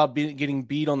 worried about getting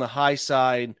beat on the high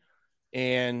side,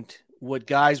 and what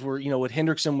guys were, what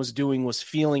Hendrickson was doing was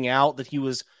feeling out that he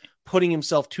was putting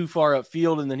himself too far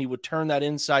upfield, and then he would turn that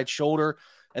inside shoulder,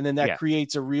 and then that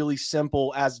creates a really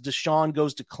simple, as Deshaun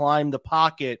goes to climb the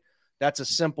pocket, that's a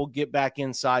simple get back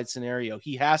inside scenario.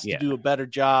 He has to do a better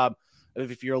job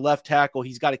of, if you're a left tackle,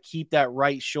 he's got to keep that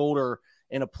right shoulder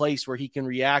in a place where he can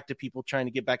react to people trying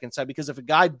to get back inside, because if a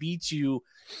guy beats you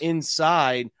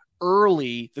inside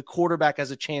early, the quarterback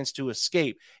has a chance to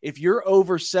escape. If you're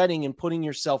oversetting and putting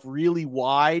yourself really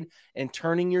wide and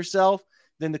turning yourself,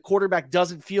 then the quarterback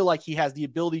doesn't feel like he has the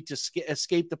ability to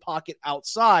escape the pocket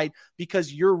outside,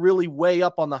 because you're really way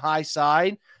up on the high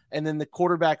side. And then the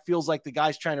quarterback feels like the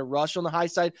guy's trying to rush on the high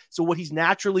side. So what he's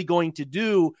naturally going to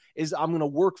do is, I'm going to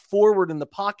work forward in the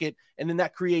pocket. And then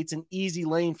that creates an easy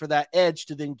lane for that edge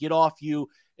to then get off you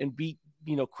and beat,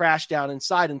 crash down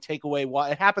inside and take away.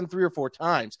 It happened 3 or 4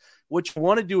 times. What you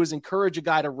want to do is encourage a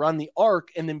guy to run the arc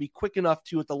and then be quick enough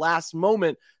to, at the last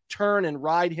moment, turn and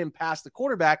ride him past the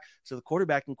quarterback, so the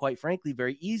quarterback can, quite frankly,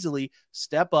 very easily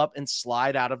step up and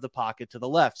slide out of the pocket to the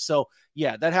left. So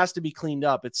yeah, that has to be cleaned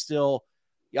up. It's still,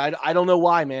 I don't know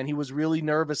why, man. He was really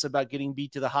nervous about getting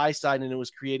beat to the high side, and it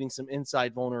was creating some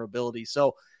inside vulnerability.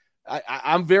 So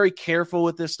I'm very careful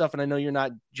with this stuff, and I know you're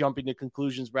not jumping to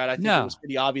conclusions, Brad. I think it was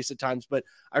pretty obvious at times, but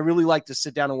I really like to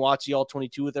sit down and watch the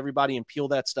All-22 with everybody and peel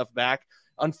that stuff back.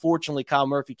 Unfortunately, Kyle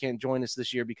Murphy can't join us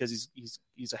this year because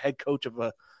he's a head coach of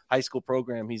a high school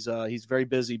program. He's very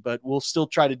busy, but we'll still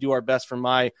try to do our best from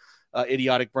my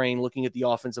idiotic brain, looking at the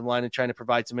offensive line and trying to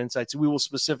provide some insights. So we will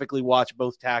specifically watch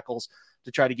both tackles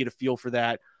to try to get a feel for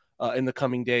that in the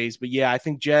coming days. But yeah, I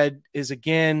think Jed is,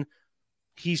 again,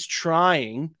 he's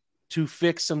trying to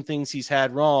fix some things he's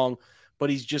had wrong, but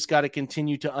he's just got to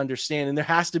continue to understand. And there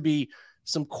has to be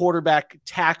some quarterback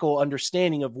tackle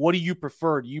understanding of what do you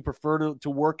prefer? Do you prefer to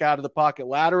work out of the pocket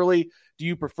laterally? Do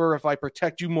you prefer if I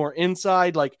protect you more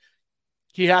inside? Like,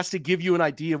 he has to give you an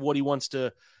idea of what he wants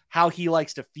to, how he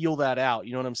likes to feel that out.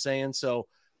 You know what I'm saying? So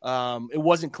it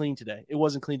wasn't clean today.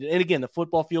 And again, the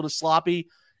football field is sloppy,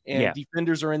 and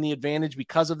defenders are in the advantage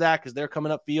because of that, because they're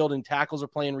coming up field and tackles are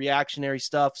playing reactionary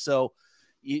stuff. So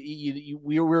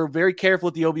we're very careful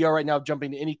with the OBR right now of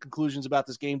jumping to any conclusions about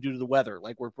this game due to the weather.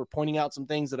 Like, we're pointing out some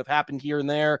things that have happened here and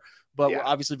there, but we're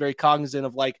obviously very cognizant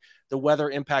of like the weather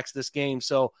impacts this game.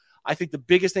 So I think the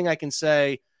biggest thing I can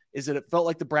say is that it felt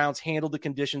like the Browns handled the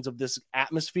conditions of this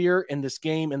atmosphere and this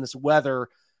game and this weather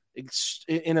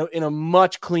in a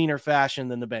much cleaner fashion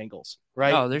than the Bengals,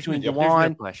 right? Oh, there's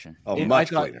no question. Oh, much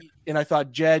cleaner. And I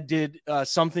thought Jed did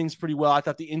some things pretty well. I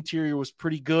thought the interior was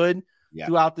pretty good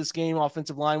throughout this game,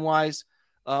 offensive line wise.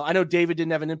 I know David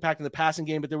didn't have an impact in the passing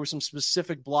game, but there were some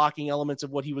specific blocking elements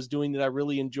of what he was doing that I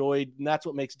really enjoyed. And that's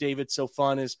what makes David so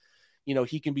fun is, you know,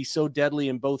 he can be so deadly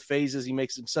in both phases. He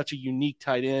makes him such a unique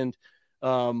tight end.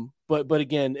 But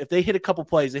again, if they hit a couple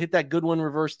plays, they hit that good one,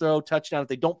 reverse throw, touchdown. If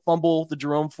they don't fumble, the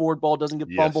Jerome Ford ball doesn't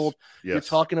get fumbled. You're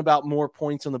talking about more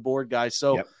points on the board, guys.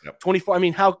 So 24, I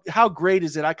mean, how great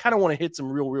is it? I kind of want to hit some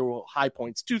real high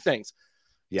points. Two things.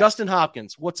 Dustin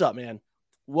Hopkins, what's up, man?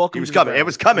 Welcome. He was coming. It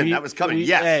was coming. That was coming.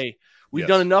 Yes. Hey, we've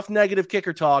done enough negative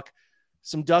kicker talk.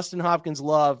 Some Dustin Hopkins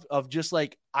love of just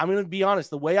like, I'm going to be honest.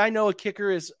 The way I know a kicker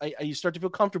is you start to feel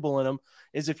comfortable in him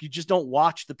is if you just don't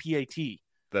watch the PAT.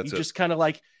 That's just kind of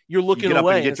like you're looking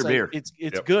away. And get your beer.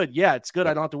 It's good. Yeah, it's good.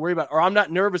 I don't have to worry about it. Or I'm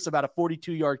not nervous about a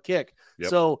 42-yard kick.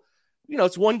 So, you know,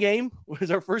 it's one game. It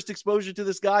was our first exposure to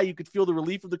this guy. You could feel the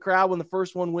relief of the crowd when the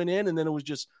first one went in, and then it was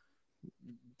just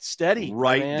steady.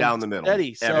 Down the middle.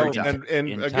 Steady. So,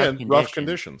 and again, rough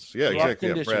conditions. Yeah, exactly.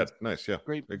 Conditions. Yeah, Brad. Nice. Yeah.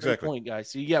 Great point,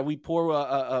 guys. So, we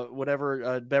pour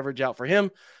whatever beverage out for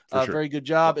him. Sure. Very good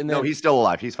job. And then, no, he's still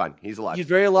alive. He's fine. He's alive. He's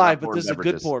very alive, but this is a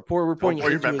good pour. We're pouring it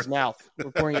into his mouth.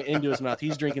 We're pouring it into his mouth.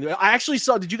 He's drinking. I actually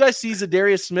saw. Did you guys see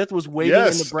Zadarius Smith was waiting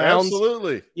in the Browns?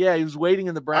 Absolutely. Yeah, he was waiting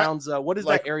in the Browns. What is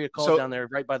that area called down there,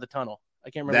 right by the tunnel? I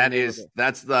can't remember.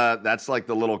 That's like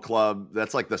the little club.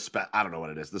 That's like I don't know what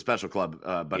it is. The special club.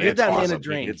 But give that man a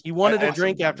drink. He wanted a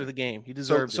drink after the game. He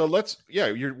deserved it. So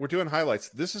we're doing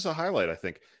highlights. This is a highlight, I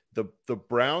think. The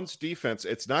Browns defense.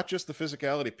 It's not just the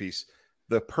physicality piece.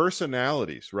 The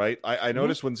personalities, right? I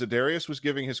noticed when Zadarius was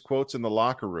giving his quotes in the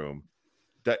locker room,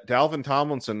 that Dalvin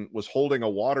Tomlinson was holding a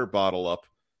water bottle up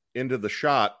into the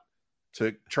shot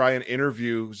to try and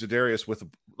interview Zadarius with,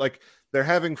 like, they're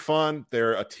having fun.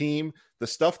 They're a team. The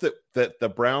stuff that the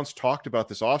Browns talked about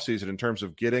this offseason in terms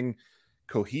of getting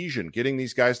cohesion, getting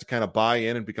these guys to kind of buy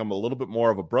in and become a little bit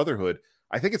more of a brotherhood,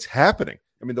 I think it's happening.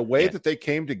 I mean, the way that they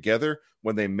came together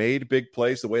when they made big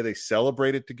plays, the way they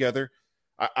celebrated together,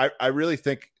 I really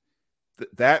think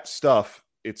that stuff,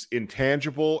 it's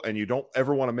intangible and you don't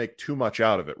ever want to make too much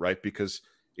out of it, right? Because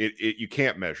you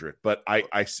can't measure it. But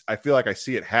I feel like I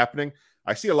see it happening.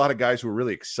 I see a lot of guys who are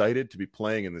really excited to be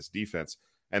playing in this defense.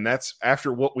 And that's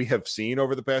after what we have seen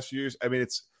over the past few years. I mean,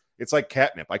 it's like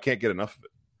catnip. I can't get enough of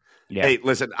it. Yeah. Hey,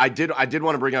 listen, I did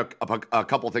want to bring up a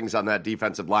couple things on that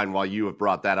defensive line while you have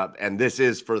brought that up. And this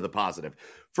is for the positive.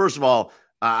 First of all,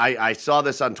 I saw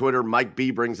this on Twitter. Mike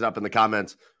B brings it up in the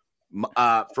comments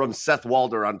from Seth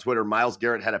Walder on Twitter. Myles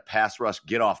Garrett had a pass rush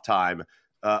get-off time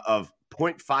of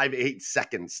 0.58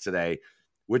 seconds today,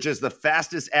 which is the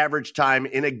fastest average time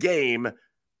in a game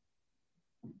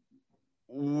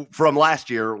from last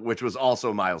year, which was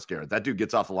also Myles Garrett. That dude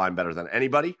gets off the line better than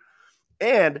anybody.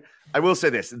 And I will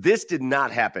say this did not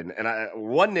happen. And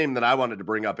one name that I wanted to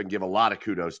bring up and give a lot of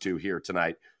kudos to here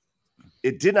tonight,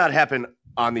 it did not happen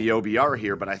on the OBR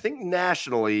here, but I think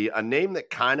nationally, a name that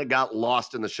kind of got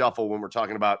lost in the shuffle when we're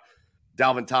talking about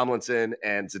Dalvin Tomlinson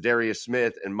and Zadarius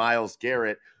Smith and Myles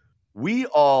Garrett, we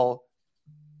all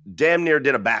damn near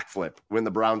did a backflip when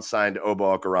the Browns signed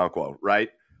Obo Okoronkwo, right?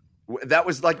 That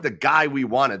was like the guy we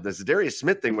wanted. The Zadarius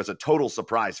Smith thing was a total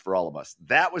surprise for all of us.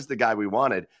 That was the guy we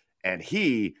wanted, and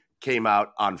he came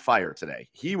out on fire today.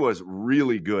 He was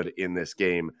really good in this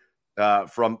game.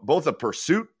 From both a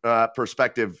pursuit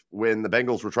perspective when the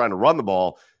Bengals were trying to run the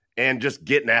ball and just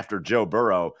getting after Joe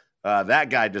Burrow, that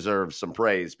guy deserves some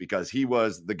praise because he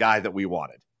was the guy that we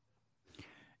wanted.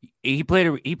 He played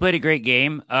a great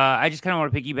game. I just kind of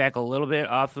want to piggyback a little bit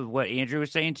off of what Andrew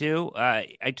was saying too.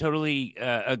 I totally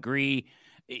agree.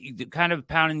 Kind of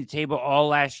pounding the table all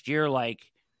last year, like,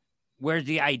 where's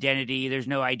the identity? There's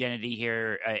no identity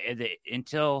here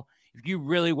until if you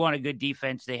really want a good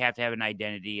defense, they have to have an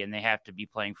identity and they have to be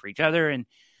playing for each other. And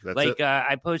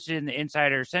I posted in the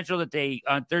Insider Central that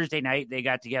on Thursday night, they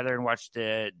got together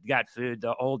and got food,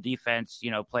 the whole defense,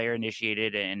 player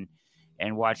initiated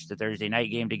and watched the Thursday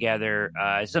night game together.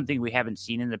 Something we haven't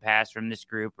seen in the past from this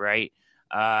group, right?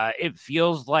 It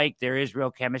feels like there is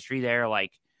real chemistry there.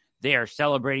 Like they are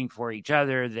celebrating for each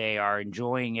other. They are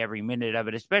enjoying every minute of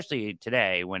it, especially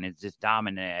today when it's as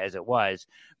dominant as it was.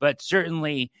 But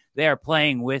certainly they are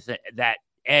playing with that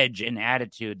edge and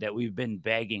attitude that we've been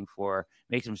begging for.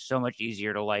 Makes them so much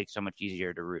easier to like, so much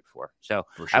easier to root for. So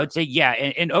for sure. I would say, yeah.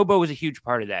 And Obo was a huge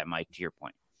part of that, Mike, to your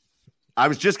point. I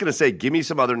was just going to say, give me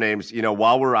some other names,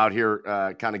 while we're out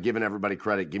here kind of giving everybody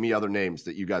credit, give me other names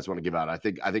that you guys want to give out. I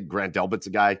think Grant Delpit's a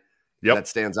guy that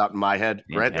stands out in my head.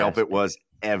 Grant Delpit was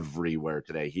everywhere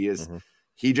today.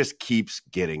 He just keeps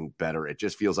getting better. It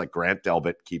just feels like Grant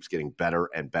Delpit keeps getting better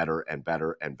and better and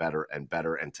better and better and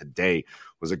better. And today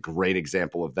was a great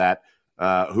example of that.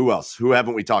 Who else? Who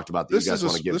haven't we talked about? This is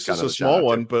a small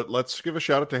one, but let's give a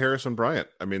shout out to Harrison Bryant.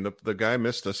 I mean, the guy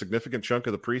missed a significant chunk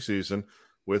of the preseason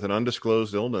with an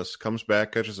undisclosed illness, comes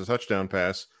back, catches a touchdown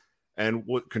pass, and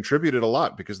contributed a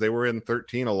lot because they were in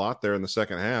 13 a lot there in the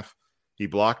second half. He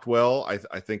blocked well.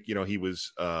 I think, he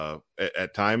was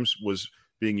at times was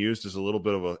being used as a little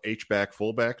bit of a H-back,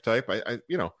 fullback type.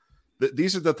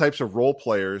 These are the types of role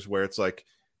players where it's like,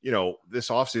 this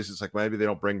offseason, it's like maybe they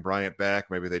don't bring Bryant back.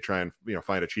 Maybe they try and,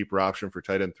 find a cheaper option for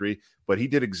tight end 3. But he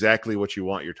did exactly what you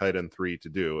want your tight end 3 to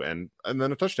do, and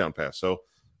then a touchdown pass. So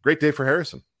great day for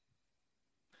Harrison.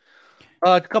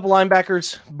 A couple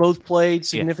linebackers both played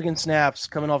significant snaps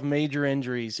coming off major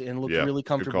injuries and looked really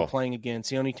comfortable playing again.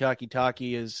 Sione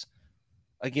Takitaki is,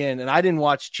 again, and I didn't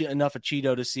watch enough of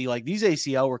Cheeto to see, like, these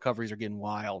ACL recoveries are getting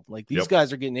wild. Like, these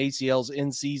guys are getting ACLs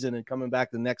in season and coming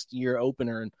back the next year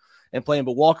opener and playing.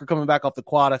 But Walker coming back off the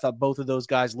quad, I thought both of those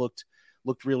guys looked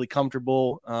really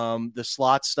comfortable. The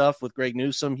slot stuff with Greg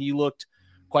Newsome, he looked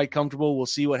quite comfortable. We'll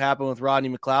see what happened with Rodney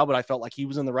McLeod, but I felt like he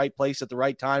was in the right place at the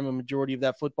right time a majority of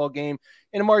that football game.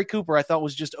 And Amari Cooper, I thought,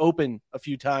 was just open a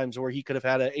few times where he could have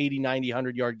had an 80, 90,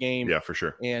 100-yard game. Yeah, for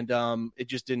sure. And it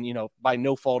just didn't, by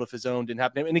no fault of his own, didn't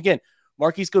happen. And again,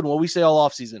 Marquise Goodwin, what we say all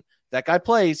offseason, that guy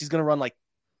plays, he's going to run like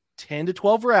 10 to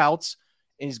 12 routes,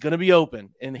 and he's going to be open.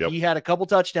 And he had a couple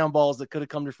touchdown balls that could have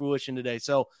come to fruition today.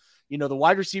 So, the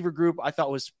wide receiver group I thought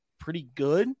was pretty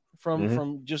good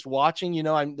from just watching,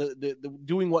 I'm the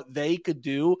doing what they could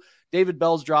do. David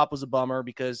Bell's drop was a bummer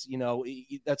because,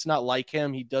 that's not like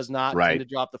him. He does not tend to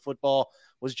drop the football.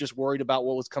 Was just worried about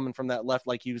what was coming from that left.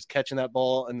 Like he was catching that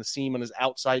ball and the seam on his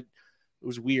outside. It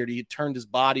was weird. He had turned his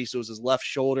body. So it was his left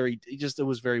shoulder. It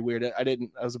was very weird. That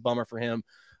was a bummer for him.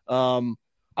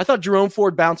 I thought Jerome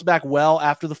Ford bounced back well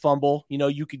after the fumble.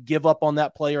 You could give up on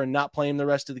that player and not play him the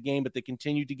rest of the game, but they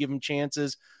continued to give him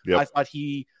chances. I thought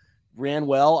he ran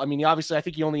well. I mean, obviously, I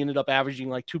think he only ended up averaging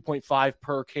like 2.5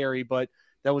 per carry, but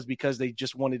that was because they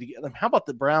just wanted to get them. How about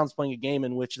the Browns playing a game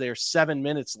in which there are 7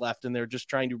 minutes left and they're just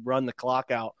trying to run the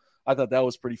clock out? I thought that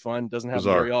was pretty fun. Doesn't happen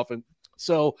very often.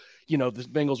 So, the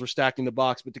Bengals were stacking the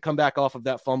box, but to come back off of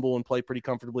that fumble and play pretty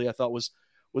comfortably, I thought was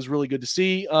really good to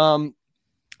see.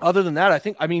 Other than that,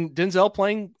 Denzel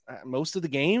playing most of the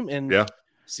game and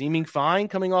seeming fine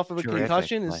coming off of a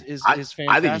concussion is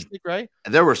fantastic, right?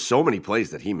 There were so many plays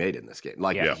that he made in this game.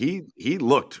 He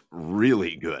looked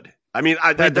really good. I mean,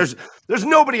 there's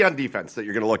nobody on defense that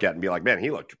you're going to look at and be like, man,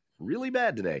 he looked really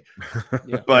bad today.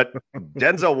 But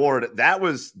Denzel Ward, that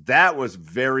was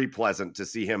very pleasant to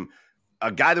see him.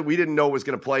 A guy that we didn't know was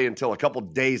going to play until a couple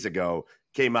days ago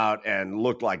came out and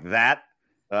looked like that.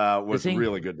 Was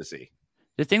really good to see.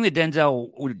 The thing that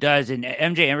Denzel does, and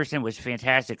MJ Emerson was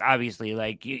fantastic, obviously.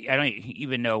 Like, I don't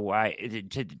even know why,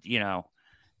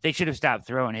 they should have stopped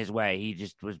throwing his way. He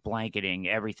just was blanketing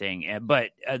everything.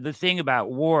 But the thing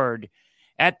about Ward,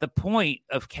 at the point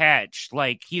of catch,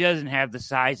 like, he doesn't have the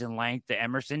size and length that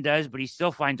Emerson does, but he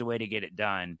still finds a way to get it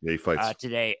done. Yeah, he fights.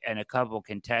 Today, and a couple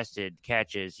contested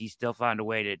catches. He still found a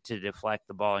way to deflect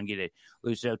the ball and get it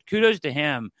loose. So kudos to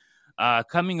him.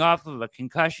 Coming off of a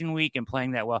concussion week and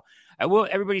playing that well.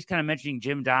 Everybody's kind of mentioning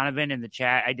Jim Donovan in the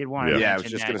chat. I did want to mention I was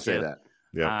just going to say that.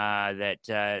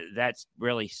 That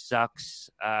really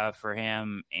sucks for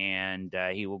him, and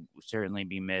he will certainly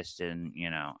be missed. And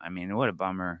what a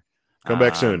bummer. Come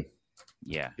back soon.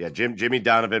 Yeah. Jimmy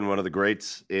Donovan, one of the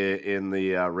greats in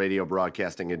the radio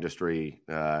broadcasting industry,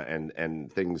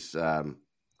 and things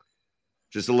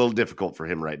just a little difficult for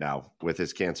him right now with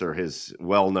his cancer, his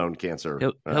well-known cancer.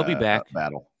 He'll be back.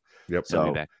 Battle. Yep. So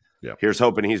he'll be back. Yep. Here's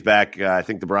hoping he's back. I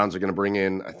think the Browns are going to bring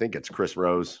in, I think it's Chris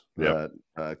Rose,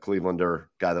 Clevelander,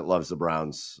 guy that loves the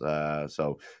Browns.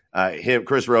 So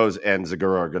Chris Rose and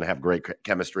Zagura are going to have great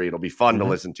chemistry. It'll be fun to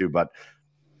listen to, but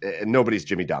nobody's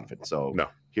Jimmy Donovan. So no.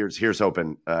 Here's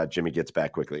hoping Jimmy gets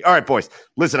back quickly. All right, boys.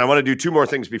 Listen, I want to do two more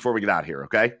things before we get out here.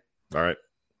 Okay. All right.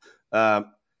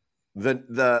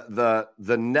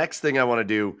 The next thing I want to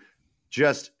do,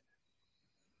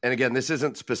 and again, this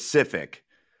isn't specific,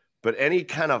 but any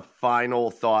kind of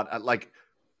final thought, like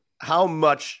how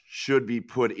much should be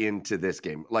put into this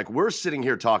game? Like we're sitting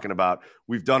here talking about,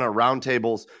 we've done our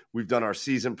roundtables, we've done our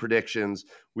season predictions.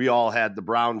 We all had the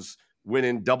Browns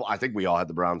winning I think we all had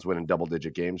the Browns winning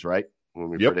double-digit games, right? When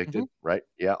we predicted, right?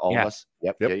 Yeah, all of us.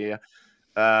 Yep. Yeah.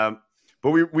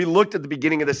 But we looked at the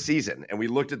beginning of the season and we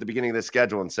looked at the beginning of the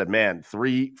schedule and said, man,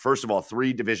 three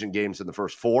division games in the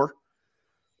first four,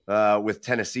 with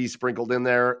Tennessee sprinkled in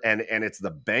there. And it's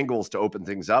the Bengals to open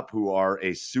things up, who are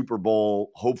a Super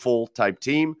Bowl hopeful type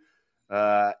team.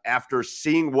 After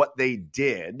seeing what they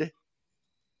did,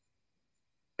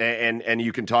 and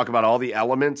you can talk about all the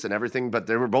elements and everything, but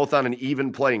they were both on an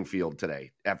even playing field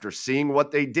today. After seeing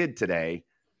what they did today,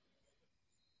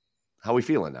 how are we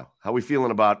feeling now? How are we feeling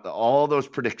about all those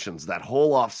predictions, that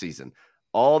whole offseason,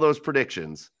 all those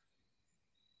predictions?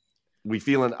 Are we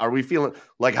feeling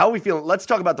like, how are we feeling? Let's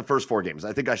talk about the first four games.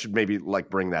 I think I should maybe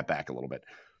bring that back a little bit.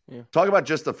 Yeah. Talk about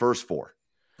just the first four.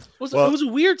 It was a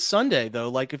weird Sunday though.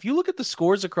 Like if you look at the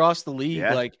scores across the league,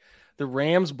 like the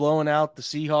Rams blowing out the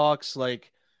Seahawks,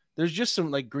 like there's just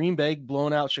some like Green Bay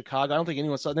blowing out Chicago. I don't think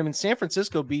anyone saw them. I mean, San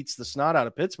Francisco beats the snot out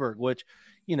of Pittsburgh, which,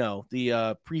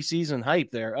 the preseason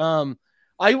hype there.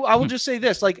 I will just say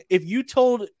this, like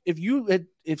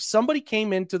if somebody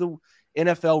came into the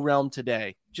NFL realm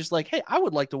today, just like, hey, I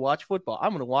would like to watch football. I'm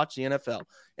going to watch the NFL.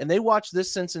 And they watch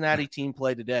this Cincinnati team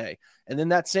play today. And then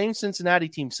that same Cincinnati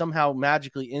team somehow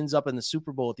magically ends up in the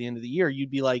Super Bowl at the end of the year.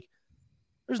 You'd be like,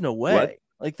 there's no way. What?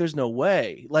 Like, there's no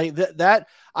way. Like that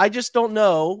I just don't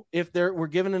know if we're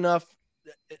given enough.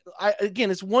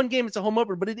 Again, it's one game, it's a home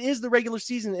opener, but it is the regular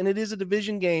season and it is a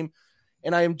division game.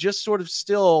 And I am just sort of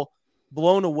still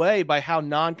blown away by how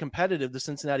non-competitive the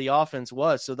Cincinnati offense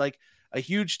was. So like a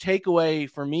huge takeaway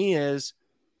for me is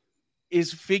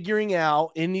figuring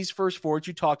out in these first four,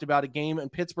 you talked about a game in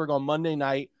Pittsburgh on Monday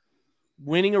night,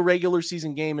 winning a regular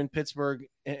season game in Pittsburgh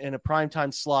in a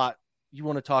primetime slot. You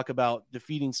want to talk about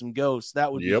defeating some ghosts.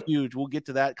 That would be huge. We'll get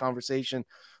to that conversation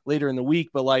later in the week,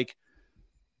 but like,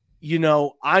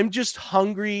 I'm just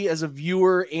hungry as a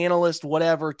viewer, analyst,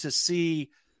 whatever, to see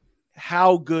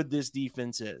how good this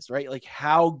defense is, right? Like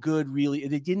how good really,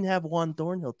 they didn't have Juan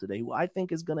Thornhill today, who I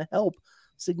think is going to help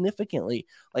significantly,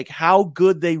 like how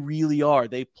good they really are.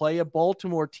 They play a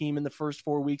Baltimore team in the first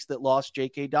 4 weeks that lost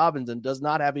J.K. Dobbins and does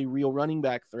not have a real running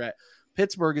back threat.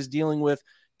 Pittsburgh is dealing with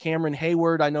Cameron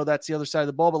Hayward. I know that's the other side of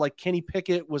the ball, but like Kenny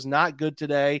Pickett was not good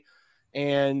today.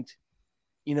 And,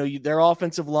 their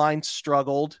offensive line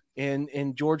struggled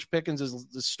and George Pickens is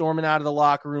storming out of the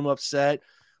locker room upset.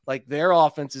 Like their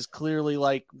offense is clearly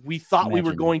like, we thought we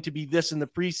were going to be this in the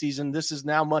preseason. This is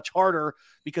now much harder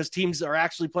because teams are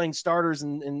actually playing starters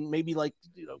and maybe like,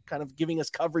 kind of giving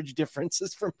us coverage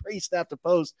differences from pre-snap to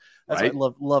post. That's right. Why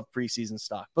I love preseason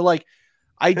stock. But like,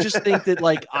 I just think that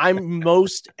like, I'm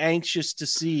most anxious to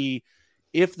see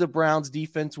if the Browns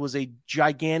defense was a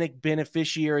gigantic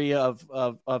beneficiary of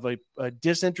a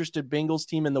disinterested Bengals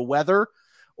team in the weather,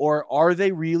 or are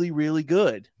they really, really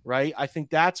good, right? I think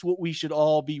that's what we should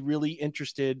all be really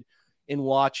interested in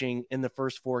watching in the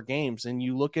first four games. And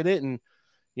you look at it and,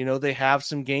 they have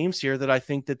some games here that I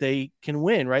think that they can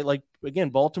win, right? Like, again,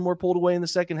 Baltimore pulled away in the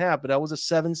second half, but that was a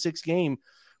 7-6 game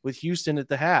with Houston at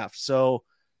the half. So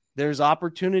there's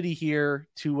opportunity here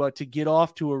to get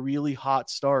off to a really hot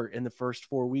start in the first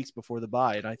 4 weeks before the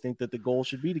bye. And I think that the goal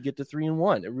should be to get to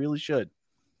 3-1. It really should.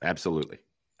 Absolutely.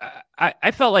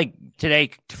 I felt like today,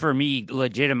 for me,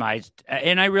 legitimized,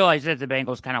 and I realized that the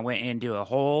Bengals kind of went into a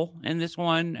hole in this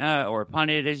one, or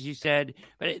punted, as you said.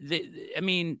 But,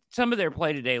 some of their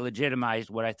play today legitimized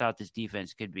what I thought this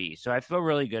defense could be. So I feel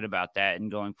really good about that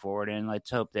and going forward, and let's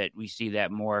hope that we see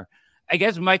that more. I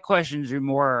guess my questions are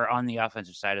more on the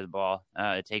offensive side of the ball,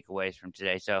 takeaways from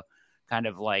today. So kind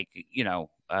of like,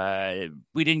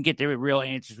 we didn't get the real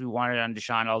answers we wanted on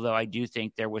Deshaun, although I do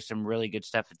think there was some really good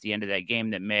stuff at the end of that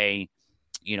game that may,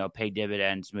 pay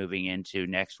dividends moving into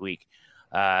next week.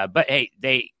 But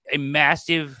hey, a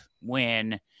massive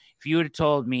win. If you would have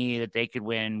told me that they could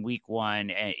win week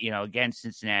one, against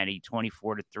Cincinnati,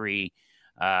 24-3,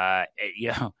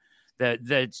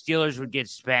 the Steelers would get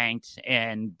spanked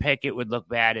and Pickett would look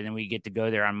bad, and then we get to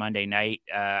go there on Monday night.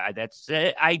 That's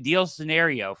an ideal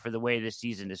scenario for the way this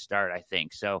season to start, I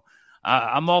think. So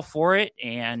I'm all for it.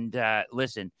 And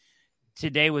listen,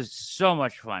 today was so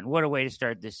much fun. What a way to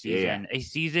start this season. Yeah. A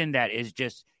season that is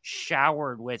just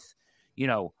showered with,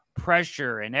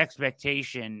 pressure and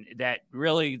expectation that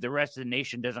really the rest of the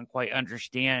nation doesn't quite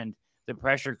understand the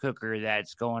pressure cooker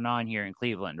that's going on here in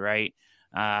Cleveland, right?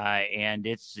 And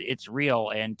it's real.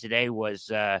 And today was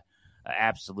an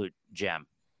absolute gem.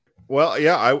 Well,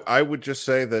 yeah, I would just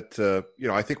say that,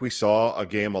 I think we saw a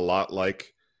game a lot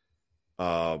like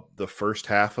the first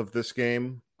half of this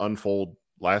game unfold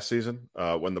last season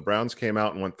when the Browns came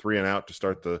out and went 3-and-out to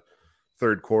start the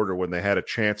third quarter, when they had a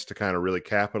chance to kind of really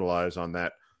capitalize on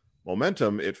that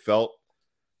momentum. It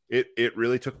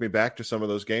really took me back to some of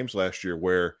those games last year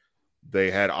where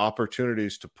they had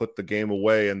opportunities to put the game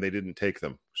away and they didn't take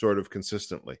them sort of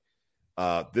consistently.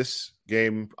 This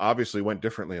game obviously went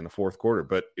differently in the fourth quarter,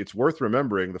 but it's worth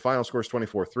remembering the final score is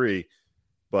 24-3,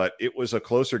 but it was a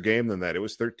closer game than that. It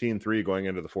was 13-3 going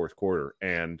into the fourth quarter.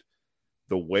 And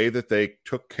the way that they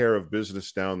took care of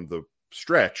business down the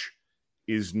stretch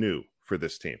is new for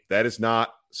this team. That is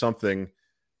not something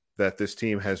that this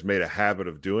team has made a habit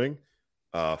of doing.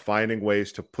 Finding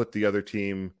ways to put the other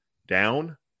team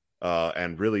down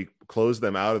and really close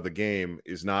them out of the game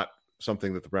is not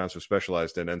something that the Browns have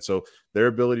specialized in. And so their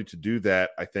ability to do that,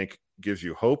 I think, gives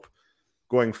you hope.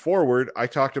 Going forward, I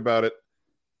talked about it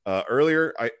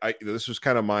earlier. This was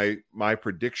kind of my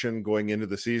prediction going into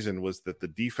the season, was that the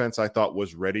defense I thought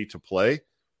was ready to play.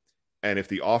 And if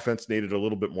the offense needed a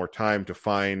little bit more time to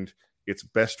find its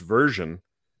best version,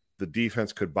 the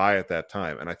defense could buy at that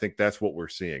time. And I think that's what we're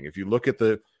seeing. If you look at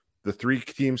the three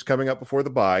teams coming up before the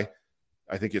bye,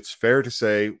 I think it's fair to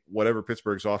say whatever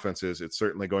Pittsburgh's offense is, it's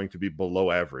certainly going to be below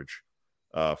average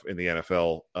in the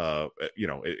NFL.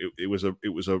 It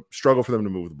was a struggle for them to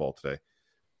move the ball today.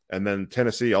 And then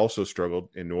Tennessee also struggled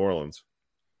in New Orleans.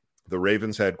 The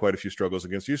Ravens had quite a few struggles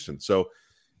against Houston. So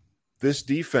this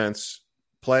defense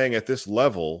playing at this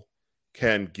level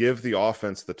can give the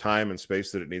offense the time and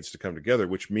space that it needs to come together,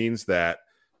 which means that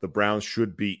the Browns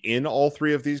should be in all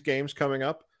three of these games coming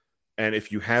up. And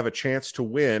if you have a chance to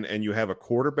win and you have a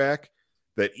quarterback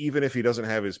that, even if he doesn't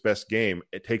have his best game,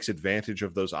 it takes advantage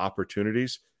of those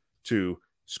opportunities to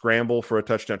scramble for a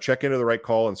touchdown, check into the right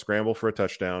call and scramble for a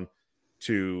touchdown,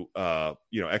 to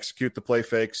execute the play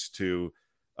fakes, to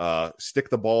stick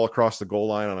the ball across the goal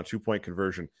line on a 2-point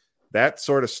conversion. That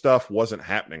sort of stuff wasn't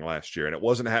happening last year, and it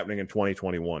wasn't happening in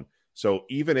 2021. So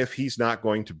even if he's not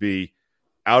going to be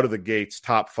out of the gates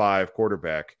top 5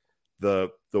 quarterback, the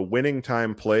winning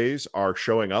time plays are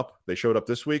showing up. They showed up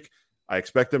this week. I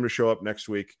expect them to show up next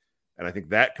week. And I think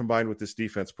that, combined with this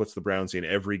defense, puts the Browns in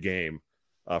every game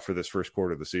for this first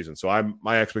quarter of the season. So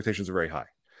my expectations are very high.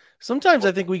 Sometimes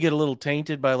I think we get a little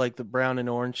tainted by like the brown and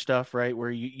orange stuff, right?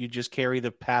 Where you just carry the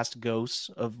past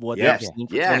ghosts of what they've seen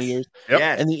for 20 years. Yep.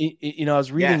 Yes. And, I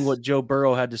was reading what Joe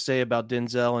Burrow had to say about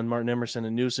Denzel and Martin Emerson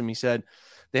and Newsome. He said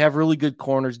they have really good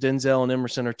corners. Denzel and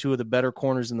Emerson are two of the better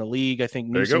corners in the league. I think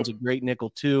Newsome's a great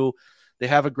nickel too. They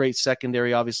have a great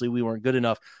secondary. Obviously, we weren't good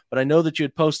enough. But I know that you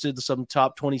had posted some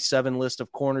top 27 list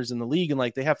of corners in the league, and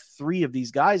like they have 3 of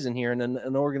these guys in here in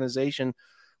an organization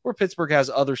where Pittsburgh has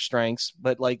other strengths,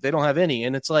 but like they don't have any.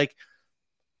 And it's like,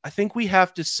 I think we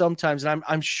have to sometimes, and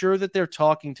I'm sure that they're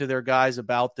talking to their guys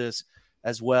about this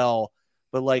as well,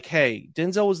 but like, hey,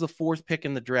 Denzel was the 4th pick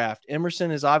in the draft.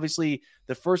 Emerson is obviously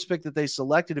the first pick that they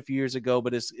selected a few years ago,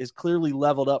 but is clearly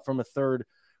leveled up from a 3rd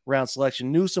round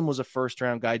selection. Newsome was a 1st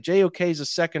round guy. JOK is a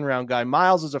 2nd round guy.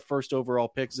 Miles is a 1st overall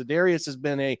pick. Zadarius has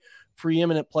been a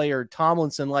preeminent player.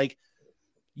 Tomlinson, like,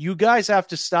 you guys have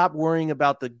to stop worrying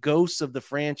about the ghosts of the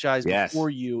franchise before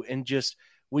you, and just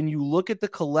when you look at the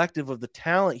collective of the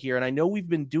talent here, and I know we've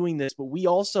been doing this, but we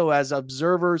also, as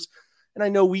observers, and I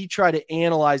know we try to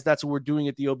analyze, that's what we're doing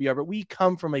at the OBR, but we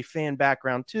come from a fan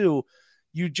background too.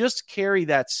 You just carry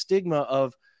that stigma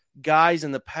of guys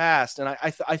in the past, and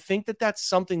I think that that's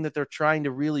something that they're trying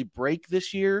to really break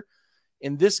this year,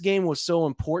 and this game was so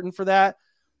important for that.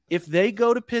 If they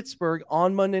go to Pittsburgh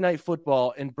on Monday Night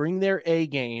Football and bring their A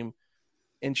game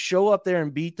and show up there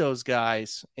and beat those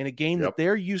guys in a game that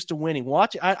they're used to winning,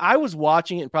 I was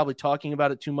watching it and probably talking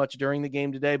about it too much during the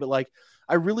game today, but like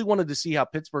I really wanted to see how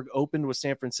Pittsburgh opened with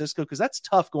San Francisco, because that's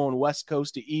tough going West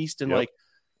Coast to East, and like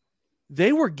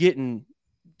they were getting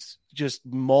just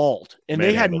mauled, and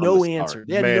they had no answer.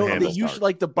 They had used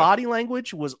like the body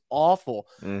language was awful,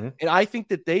 and I think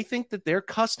that they think that they're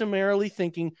customarily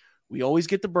thinking, we always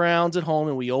get the Browns at home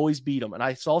and we always beat them. And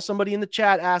I saw somebody in the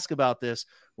chat ask about this.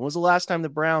 When was the last time the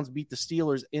Browns beat the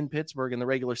Steelers in Pittsburgh in the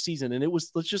regular season? And it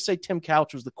was, let's just say Tim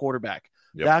Couch was the quarterback.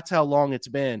 That's how long it's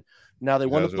been. Now they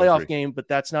won the playoff game, but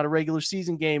that's not a regular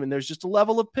season game. And there's just a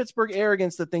level of Pittsburgh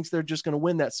arrogance that thinks they're just going to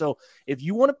win that. So if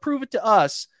you want to prove it to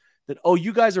us that, oh,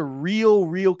 you guys are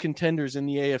real contenders in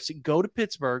the AFC. Go to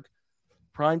Pittsburgh,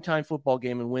 primetime football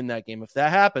game, and win that game. If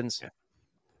that happens,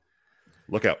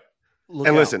 look out.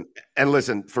 Listen,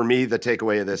 for me, the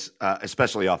takeaway of this,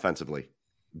 especially offensively,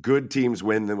 good teams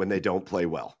win when they don't play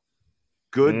well.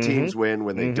 Good teams win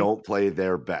when they don't play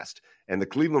their best. And the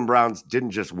Cleveland Browns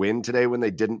didn't just win today when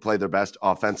they didn't play their best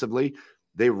offensively.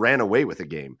 They ran away with a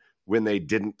game when they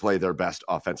didn't play their best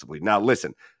offensively. Now,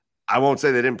 listen, I won't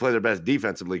say they didn't play their best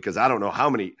defensively because I don't know how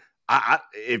many.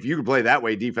 If you could play that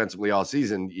way defensively all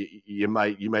season, you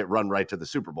might run right to the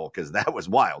Super Bowl because that was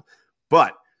wild.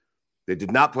 But they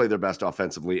did not play their best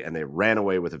offensively, and they ran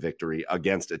away with a victory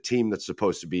against a team that's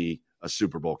supposed to be a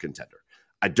Super Bowl contender.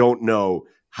 I don't know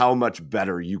how much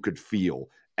better you could feel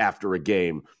after a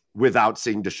game without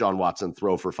seeing Deshaun Watson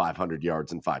throw for 500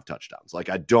 yards and 5 touchdowns. Like,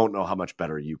 I don't know how much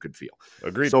better you could feel.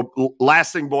 Agreed. So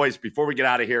last thing, boys, before we get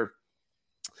out of here,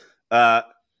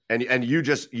 and you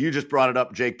just brought it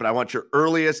up, Jake, but I want your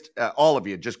earliest, all of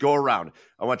you, just go around.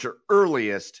 I want your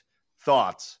earliest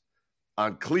thoughts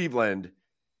on Cleveland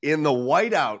in the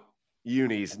whiteout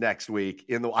unis next week.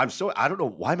 I don't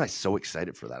know, why am I so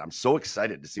excited for that? I'm so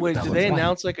excited to see. Wait, did they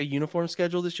announce like a uniform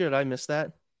schedule this year? Did I miss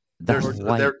that? They're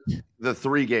the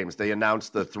 3 games. They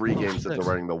announced the 3 games that they're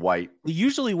wearing the white. They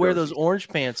usually wear those orange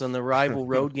pants on the rival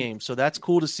road games, so that's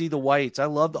cool to see the whites. I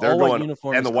love the all-white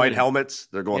uniforms. And the white helmets.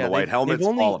 They're going the white helmets,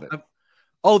 all of it.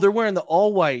 Oh, they're wearing the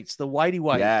all whites, the whitey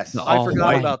white. Yes. I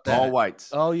forgot about that. All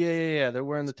whites. Oh, yeah. They're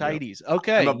wearing the tighties.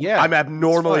 Okay, I'm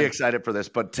abnormally excited for this,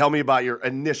 but tell me about your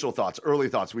initial thoughts, early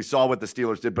thoughts. We saw what the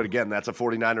Steelers did, but again, that's a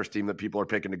 49ers team that people are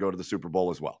picking to go to the Super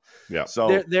Bowl as well. Yeah.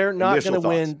 So they're not going to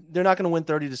win. They're not going to win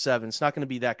 30-7. It's not going to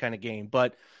be that kind of game,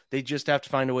 but they just have to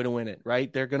find a way to win it,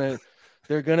 right? They're gonna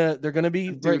be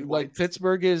like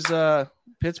Pittsburgh is.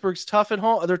 Pittsburgh's tough at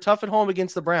home. They're tough at home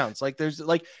against the Browns. Like there's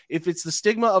like, if it's the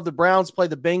stigma of the Browns play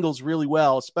the Bengals really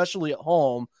well, especially at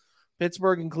home,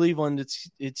 Pittsburgh and Cleveland,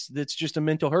 it's just a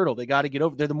mental hurdle. They got to get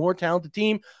over. They're the more talented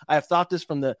team. I have thought this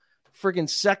from the freaking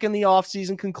second the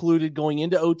offseason concluded, going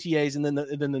into OTAs, and then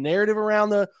the narrative around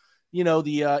the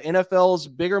NFL's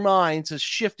bigger minds has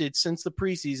shifted since the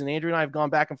preseason. Andrew and I have gone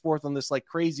back and forth on this like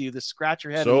crazy, this scratch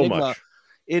your head so enigma. Much.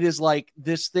 It is like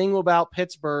this thing about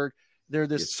Pittsburgh. They're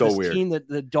this team that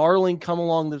the darling come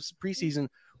along this preseason.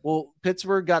 Well,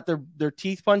 Pittsburgh got their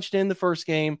teeth punched in the first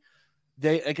game.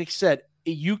 They, like I said,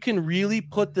 you can really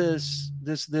put this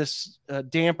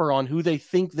damper on who they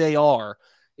think they are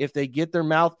if they get their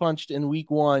mouth punched in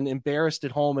week 1, embarrassed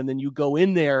at home, and then you go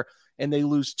in there and they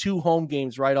lose 2 home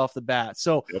games right off the bat.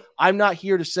 So I'm not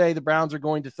here to say the Browns are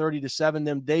going to 30-7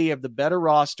 them. They have the better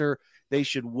roster. They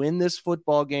should win this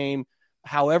football game.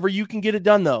 However you can get it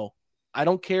done, though. I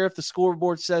don't care if the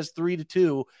scoreboard says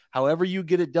 3-2. However you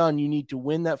get it done, you need to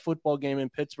win that football game in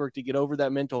Pittsburgh to get over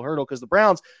that mental hurdle, because the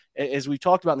Browns, as we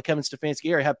talked about in the Kevin Stefanski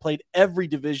era, have played every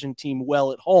division team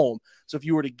well at home. So if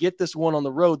you were to get this one on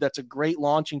the road, that's a great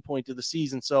launching point to the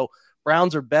season. So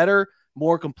Browns are better,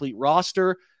 more complete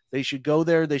roster. They should go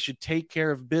there. They should take care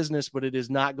of business, but it is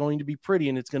not going to be pretty,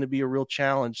 and it's going to be a real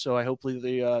challenge. So I hopefully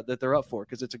that they're up for it,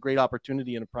 because it's a great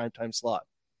opportunity in a primetime slot.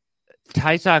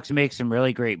 Ty Sox makes some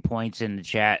really great points in the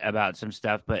chat about some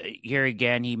stuff, but here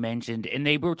again, he mentioned, and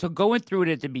they were going through it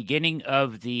at the beginning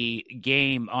of the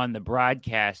game on the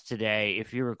broadcast today.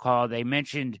 If you recall, they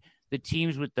mentioned the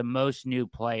teams with the most new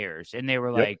players, and they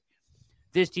were like,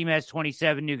 this team has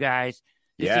 27 new guys.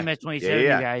 This team has 27 new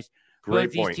guys.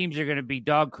 Both these teams are going to be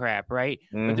dog crap, right?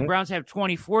 But the Browns have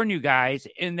 24 new guys,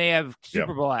 and they have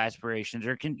Super Bowl aspirations,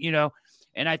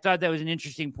 and I thought that was an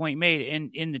interesting point made.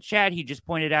 And in the chat, he just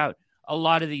pointed out, a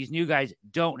lot of these new guys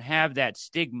don't have that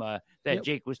stigma that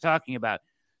Jake was talking about.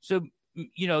 So,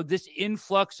 this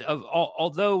influx of,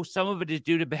 although some of it is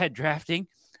due to bad drafting,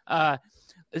 the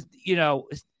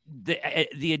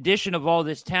addition of all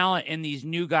this talent and these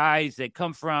new guys that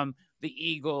come from the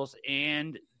Eagles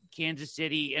and Kansas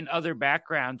City and other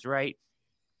backgrounds, right,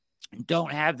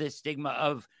 don't have this stigma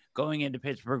of going into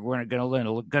Pittsburgh, we're going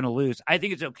to lose. I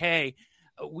think it's okay.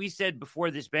 We said before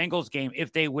this Bengals game,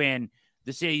 if they win,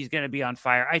 the city's going to be on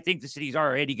fire. I think the city's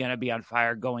already going to be on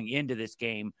fire going into this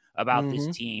game about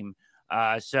this team.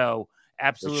 So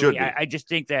absolutely. I just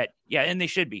think that, and they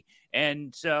should be.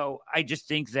 And so I just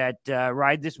think that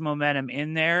ride this momentum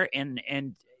in there. And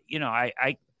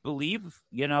I believe,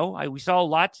 we saw a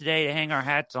lot today to hang our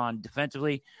hats on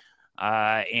defensively.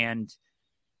 And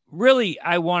really,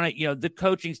 I want to, the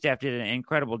coaching staff did an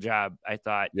incredible job, I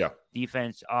thought. Yeah.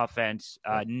 Defense, offense,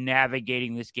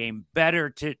 navigating this game better,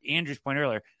 to Andrew's point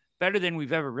earlier, better than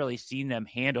we've ever really seen them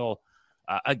handle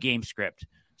a game script.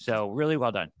 So really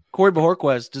well done. Corey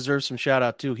Bojorquez deserves some shout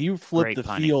out too. He flipped the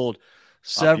field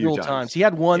few times. times. He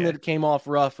had one that came off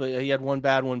rough. He had one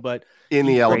bad one, but in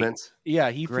the elements.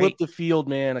 Yeah, he flipped the field,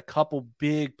 man. A couple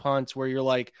big punts where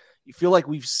you feel like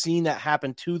we've seen that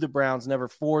happen to the Browns, never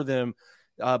for them.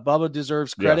 Bubba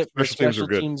deserves credit for special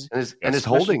teams are good. And his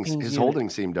holding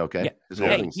seemed okay.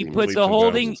 Yeah. He put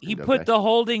the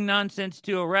holding nonsense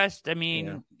to arrest. I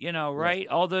mean, right?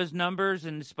 All those numbers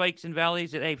and spikes and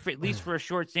valleys. Hey, at least for a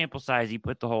short sample size, he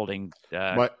put the holding.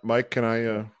 Mike, can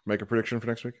I make a prediction for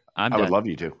next week? I would love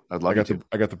you to. I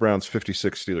got the Browns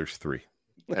 56, Steelers 3.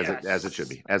 As it should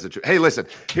be. Hey, listen.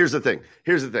 Here's the thing.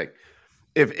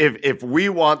 If we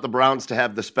want the Browns to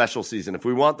have the special season, if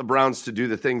we want the Browns to do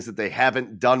the things that they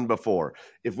haven't done before,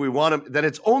 if we want them, then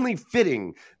it's only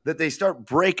fitting that they start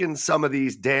breaking some of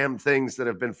these damn things that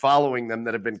have been following them,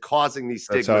 that have been causing these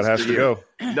stigmas. That's how it has to go.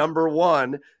 Number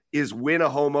one is win a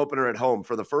home opener at home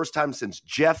for the first time since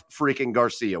Jeff freaking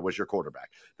Garcia was your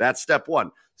quarterback. That's step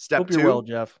one. Step two. Hope you're well,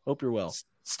 Jeff. Hope you're well.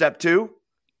 Step two,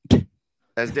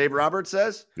 as Dave Roberts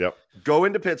says, go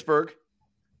into Pittsburgh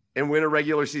and win a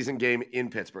regular season game in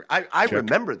Pittsburgh. I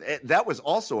remember that was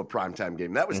also a primetime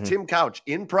game. That was Tim Couch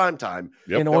in primetime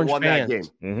that won that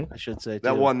game. I should say,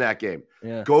 that won that game.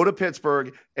 Yeah. Go to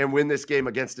Pittsburgh and win this game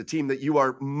against a team that you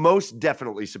are most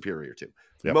definitely superior to.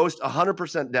 Most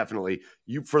 100% definitely.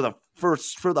 You for the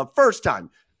first time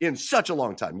in such a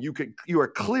long time, you are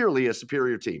clearly a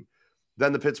superior team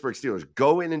than the Pittsburgh Steelers.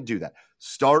 Go in and do that.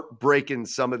 Start breaking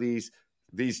some of these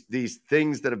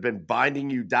things that have been binding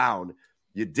you down.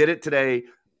 You did it today.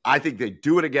 I think they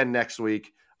do it again next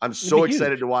week. I'm so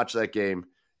excited to watch that game.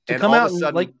 To come out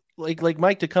and like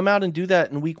Mike, to come out and do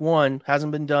that in week one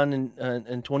hasn't been done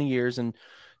in 20 years, and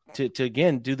to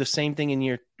again do the same thing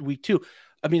in week two.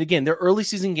 I mean, again, they're early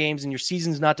season games, and your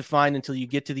season's not defined until you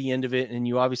get to the end of it, and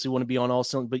you obviously want to be on all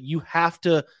cylinders. But you have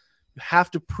to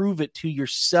prove it to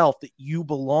yourself that you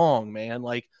belong, man.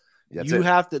 Like they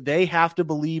have to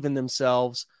believe in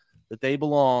themselves that they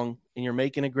belong. And you're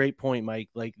making a great point, Mike.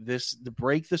 Like to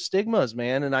break the stigmas,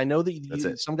 man. And I know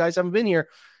that some guys haven't been here,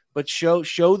 but show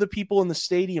the people in the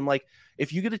stadium. Like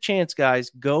if you get a chance, guys,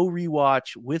 go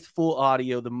rewatch with full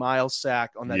audio the Miles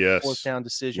sack on that fourth down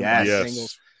decision by the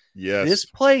Bengals. Yes. This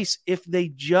place, if they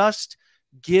just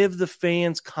give the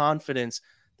fans confidence,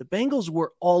 the Bengals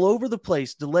were all over the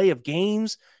place. Delay of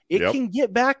games. It can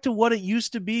get back to what it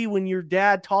used to be when your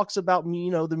dad talks about,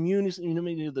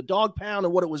 the dog pound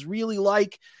and what it was really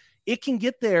like. It can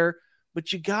get there,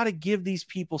 but you got to give these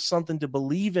people something to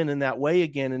believe in that way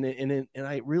again. And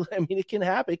it can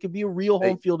happen. It could be a real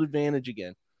home field advantage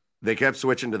again. They kept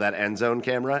switching to that end zone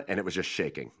camera, and it was just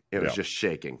shaking. It was just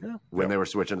shaking when they were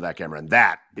switching to that camera, and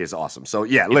that is awesome. So,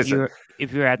 listen.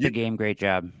 If you're at the game, great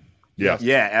job.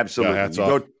 Yeah,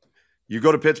 absolutely. You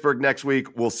go to Pittsburgh next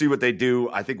week. We'll see what they do.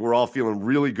 I think we're all feeling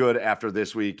really good after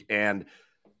this week, and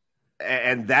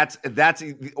that's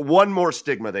one more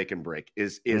stigma they can break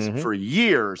is for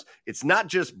years. It's not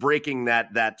just breaking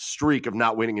that streak of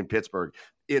not winning in Pittsburgh.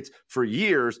 It's for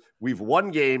years we've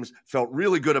won games, felt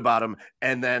really good about them,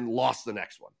 and then lost the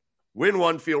next one. Win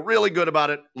one, feel really good about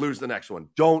it, lose the next one.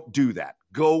 Don't do that.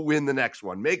 Go win the next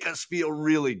one. Make us feel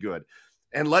really good.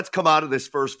 And let's come out of this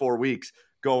first 4 weeks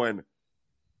going,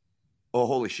 oh,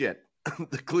 holy shit,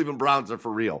 the Cleveland Browns are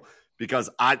for real. Because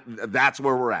that's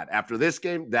where we're at. After this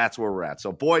game, that's where we're at.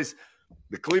 So, boys,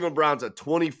 the Cleveland Browns a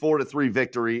 24-3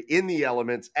 victory in the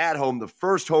elements at home, the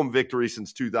first home victory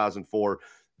since 2004.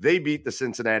 They beat the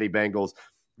Cincinnati Bengals.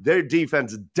 Their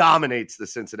defense dominates the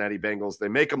Cincinnati Bengals. They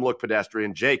make them look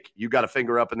pedestrian. Jake, you got a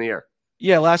finger up in the air.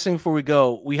 Yeah, last thing before we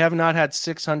go, we have not had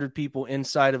 600 people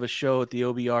inside of a show at the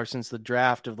OBR since the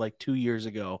draft of like 2 years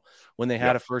ago when they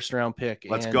had a first-round pick.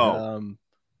 Let's go.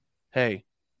 Hey.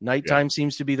 Nighttime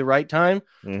seems to be the right time.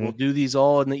 We'll do these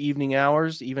all in the evening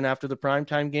hours, even after the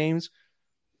primetime games.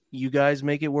 You guys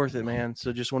make it worth it, man.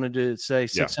 So just wanted to say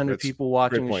 600 people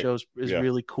watching the shows is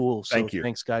really cool. So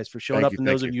thanks, guys, for showing up. And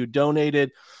those of you who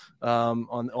donated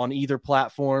on either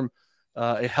platform,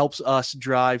 it helps us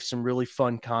drive some really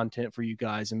fun content for you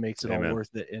guys and makes it all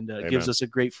worth it. And gives us a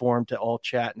great forum to all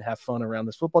chat and have fun around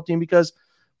this football team because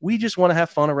we just want to have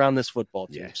fun around this football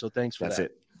team. So thanks for that. That's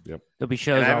it. Yep. There'll be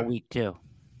shows all week too.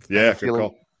 Yeah, good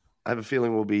call. I have a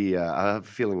feeling we'll be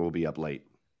up late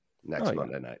next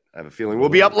Monday night. I have a feeling we'll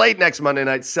be up late next Monday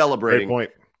night celebrating.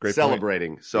 Great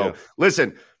point. So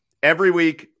listen, every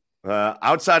week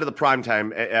outside of the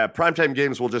primetime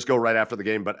games will just go right after the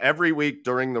game. But every week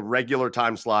during the regular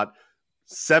time slot,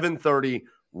 7:30,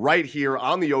 right here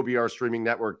on the OBR streaming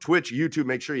network, Twitch, YouTube.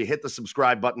 Make sure you hit the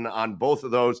subscribe button on both of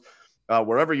those.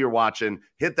 Wherever you're watching,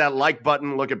 hit that like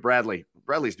button. Look at Bradley.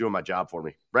 Bradley's doing my job for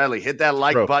me. Bradley, hit that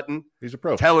like button. He's a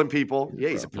pro. Telling people,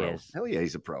 he's a pro. Hell yeah,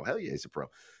 he's a pro.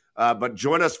 But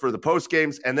join us for the post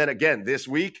games. And then again, this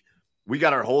week, we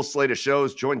got our whole slate of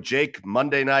shows. Join Jake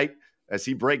Monday night as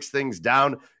he breaks things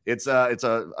down.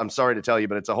 I'm sorry to tell you,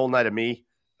 but it's a whole night of me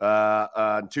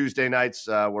on Tuesday nights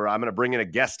where I'm going to bring in a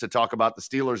guest to talk about the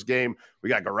Steelers game. We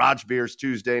got Garage Beers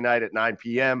Tuesday night at 9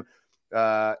 p.m.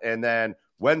 And then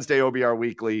Wednesday, OBR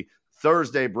Weekly.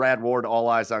 Thursday, Brad Ward, All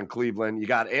Eyes on Cleveland. You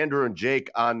got Andrew and Jake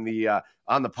on the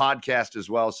podcast as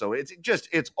well. So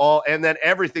it's all, and then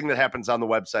everything that happens on the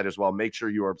website as well. Make sure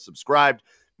you are subscribed.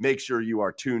 Make sure you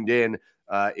are tuned in.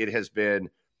 It has been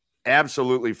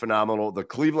absolutely phenomenal. The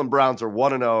Cleveland Browns are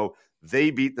 1-0. They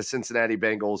beat the Cincinnati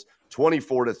Bengals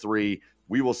 24-3.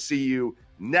 We will see you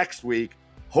next week,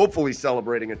 hopefully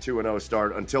celebrating a 2-0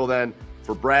 start. Until then,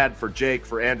 for Brad, for Jake,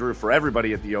 for Andrew, for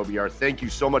everybody at the OBR, thank you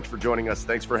so much for joining us.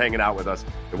 Thanks for hanging out with us,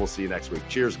 and we'll see you next week.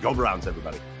 Cheers. Go Browns,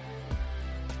 everybody.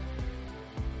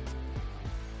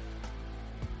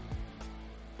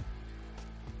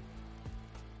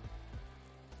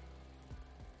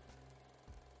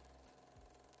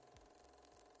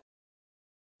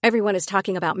 Everyone is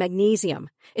talking about magnesium.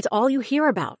 It's all you hear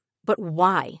about. But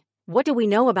why? What do we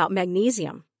know about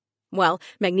magnesium? Well,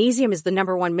 magnesium is the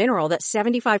number one mineral that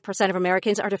 75% of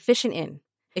Americans are deficient in.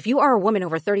 If you are a woman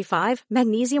over 35,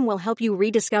 magnesium will help you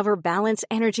rediscover balance,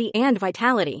 energy, and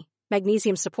vitality.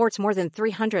 Magnesium supports more than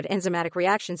 300 enzymatic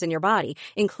reactions in your body,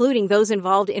 including those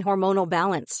involved in hormonal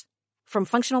balance. From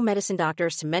functional medicine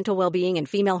doctors to mental well-being and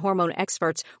female hormone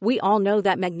experts, we all know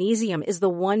that magnesium is the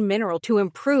one mineral to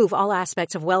improve all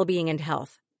aspects of well-being and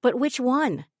health. But which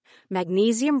one?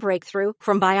 Magnesium Breakthrough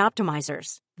from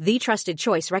Bioptimizers, the trusted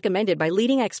choice recommended by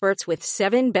leading experts with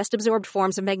 7 best-absorbed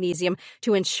forms of magnesium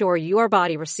to ensure your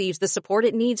body receives the support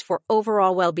it needs for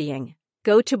overall well-being.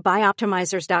 Go to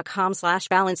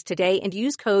bioptimizers.com/balance today and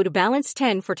use code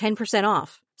BALANCE10 for 10%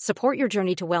 off. Support your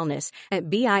journey to wellness at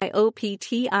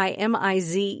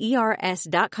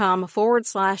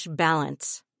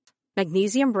bioptimizers.com/balance.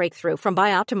 Magnesium Breakthrough from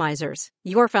Bioptimizers,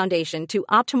 your foundation to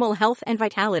optimal health and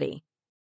vitality.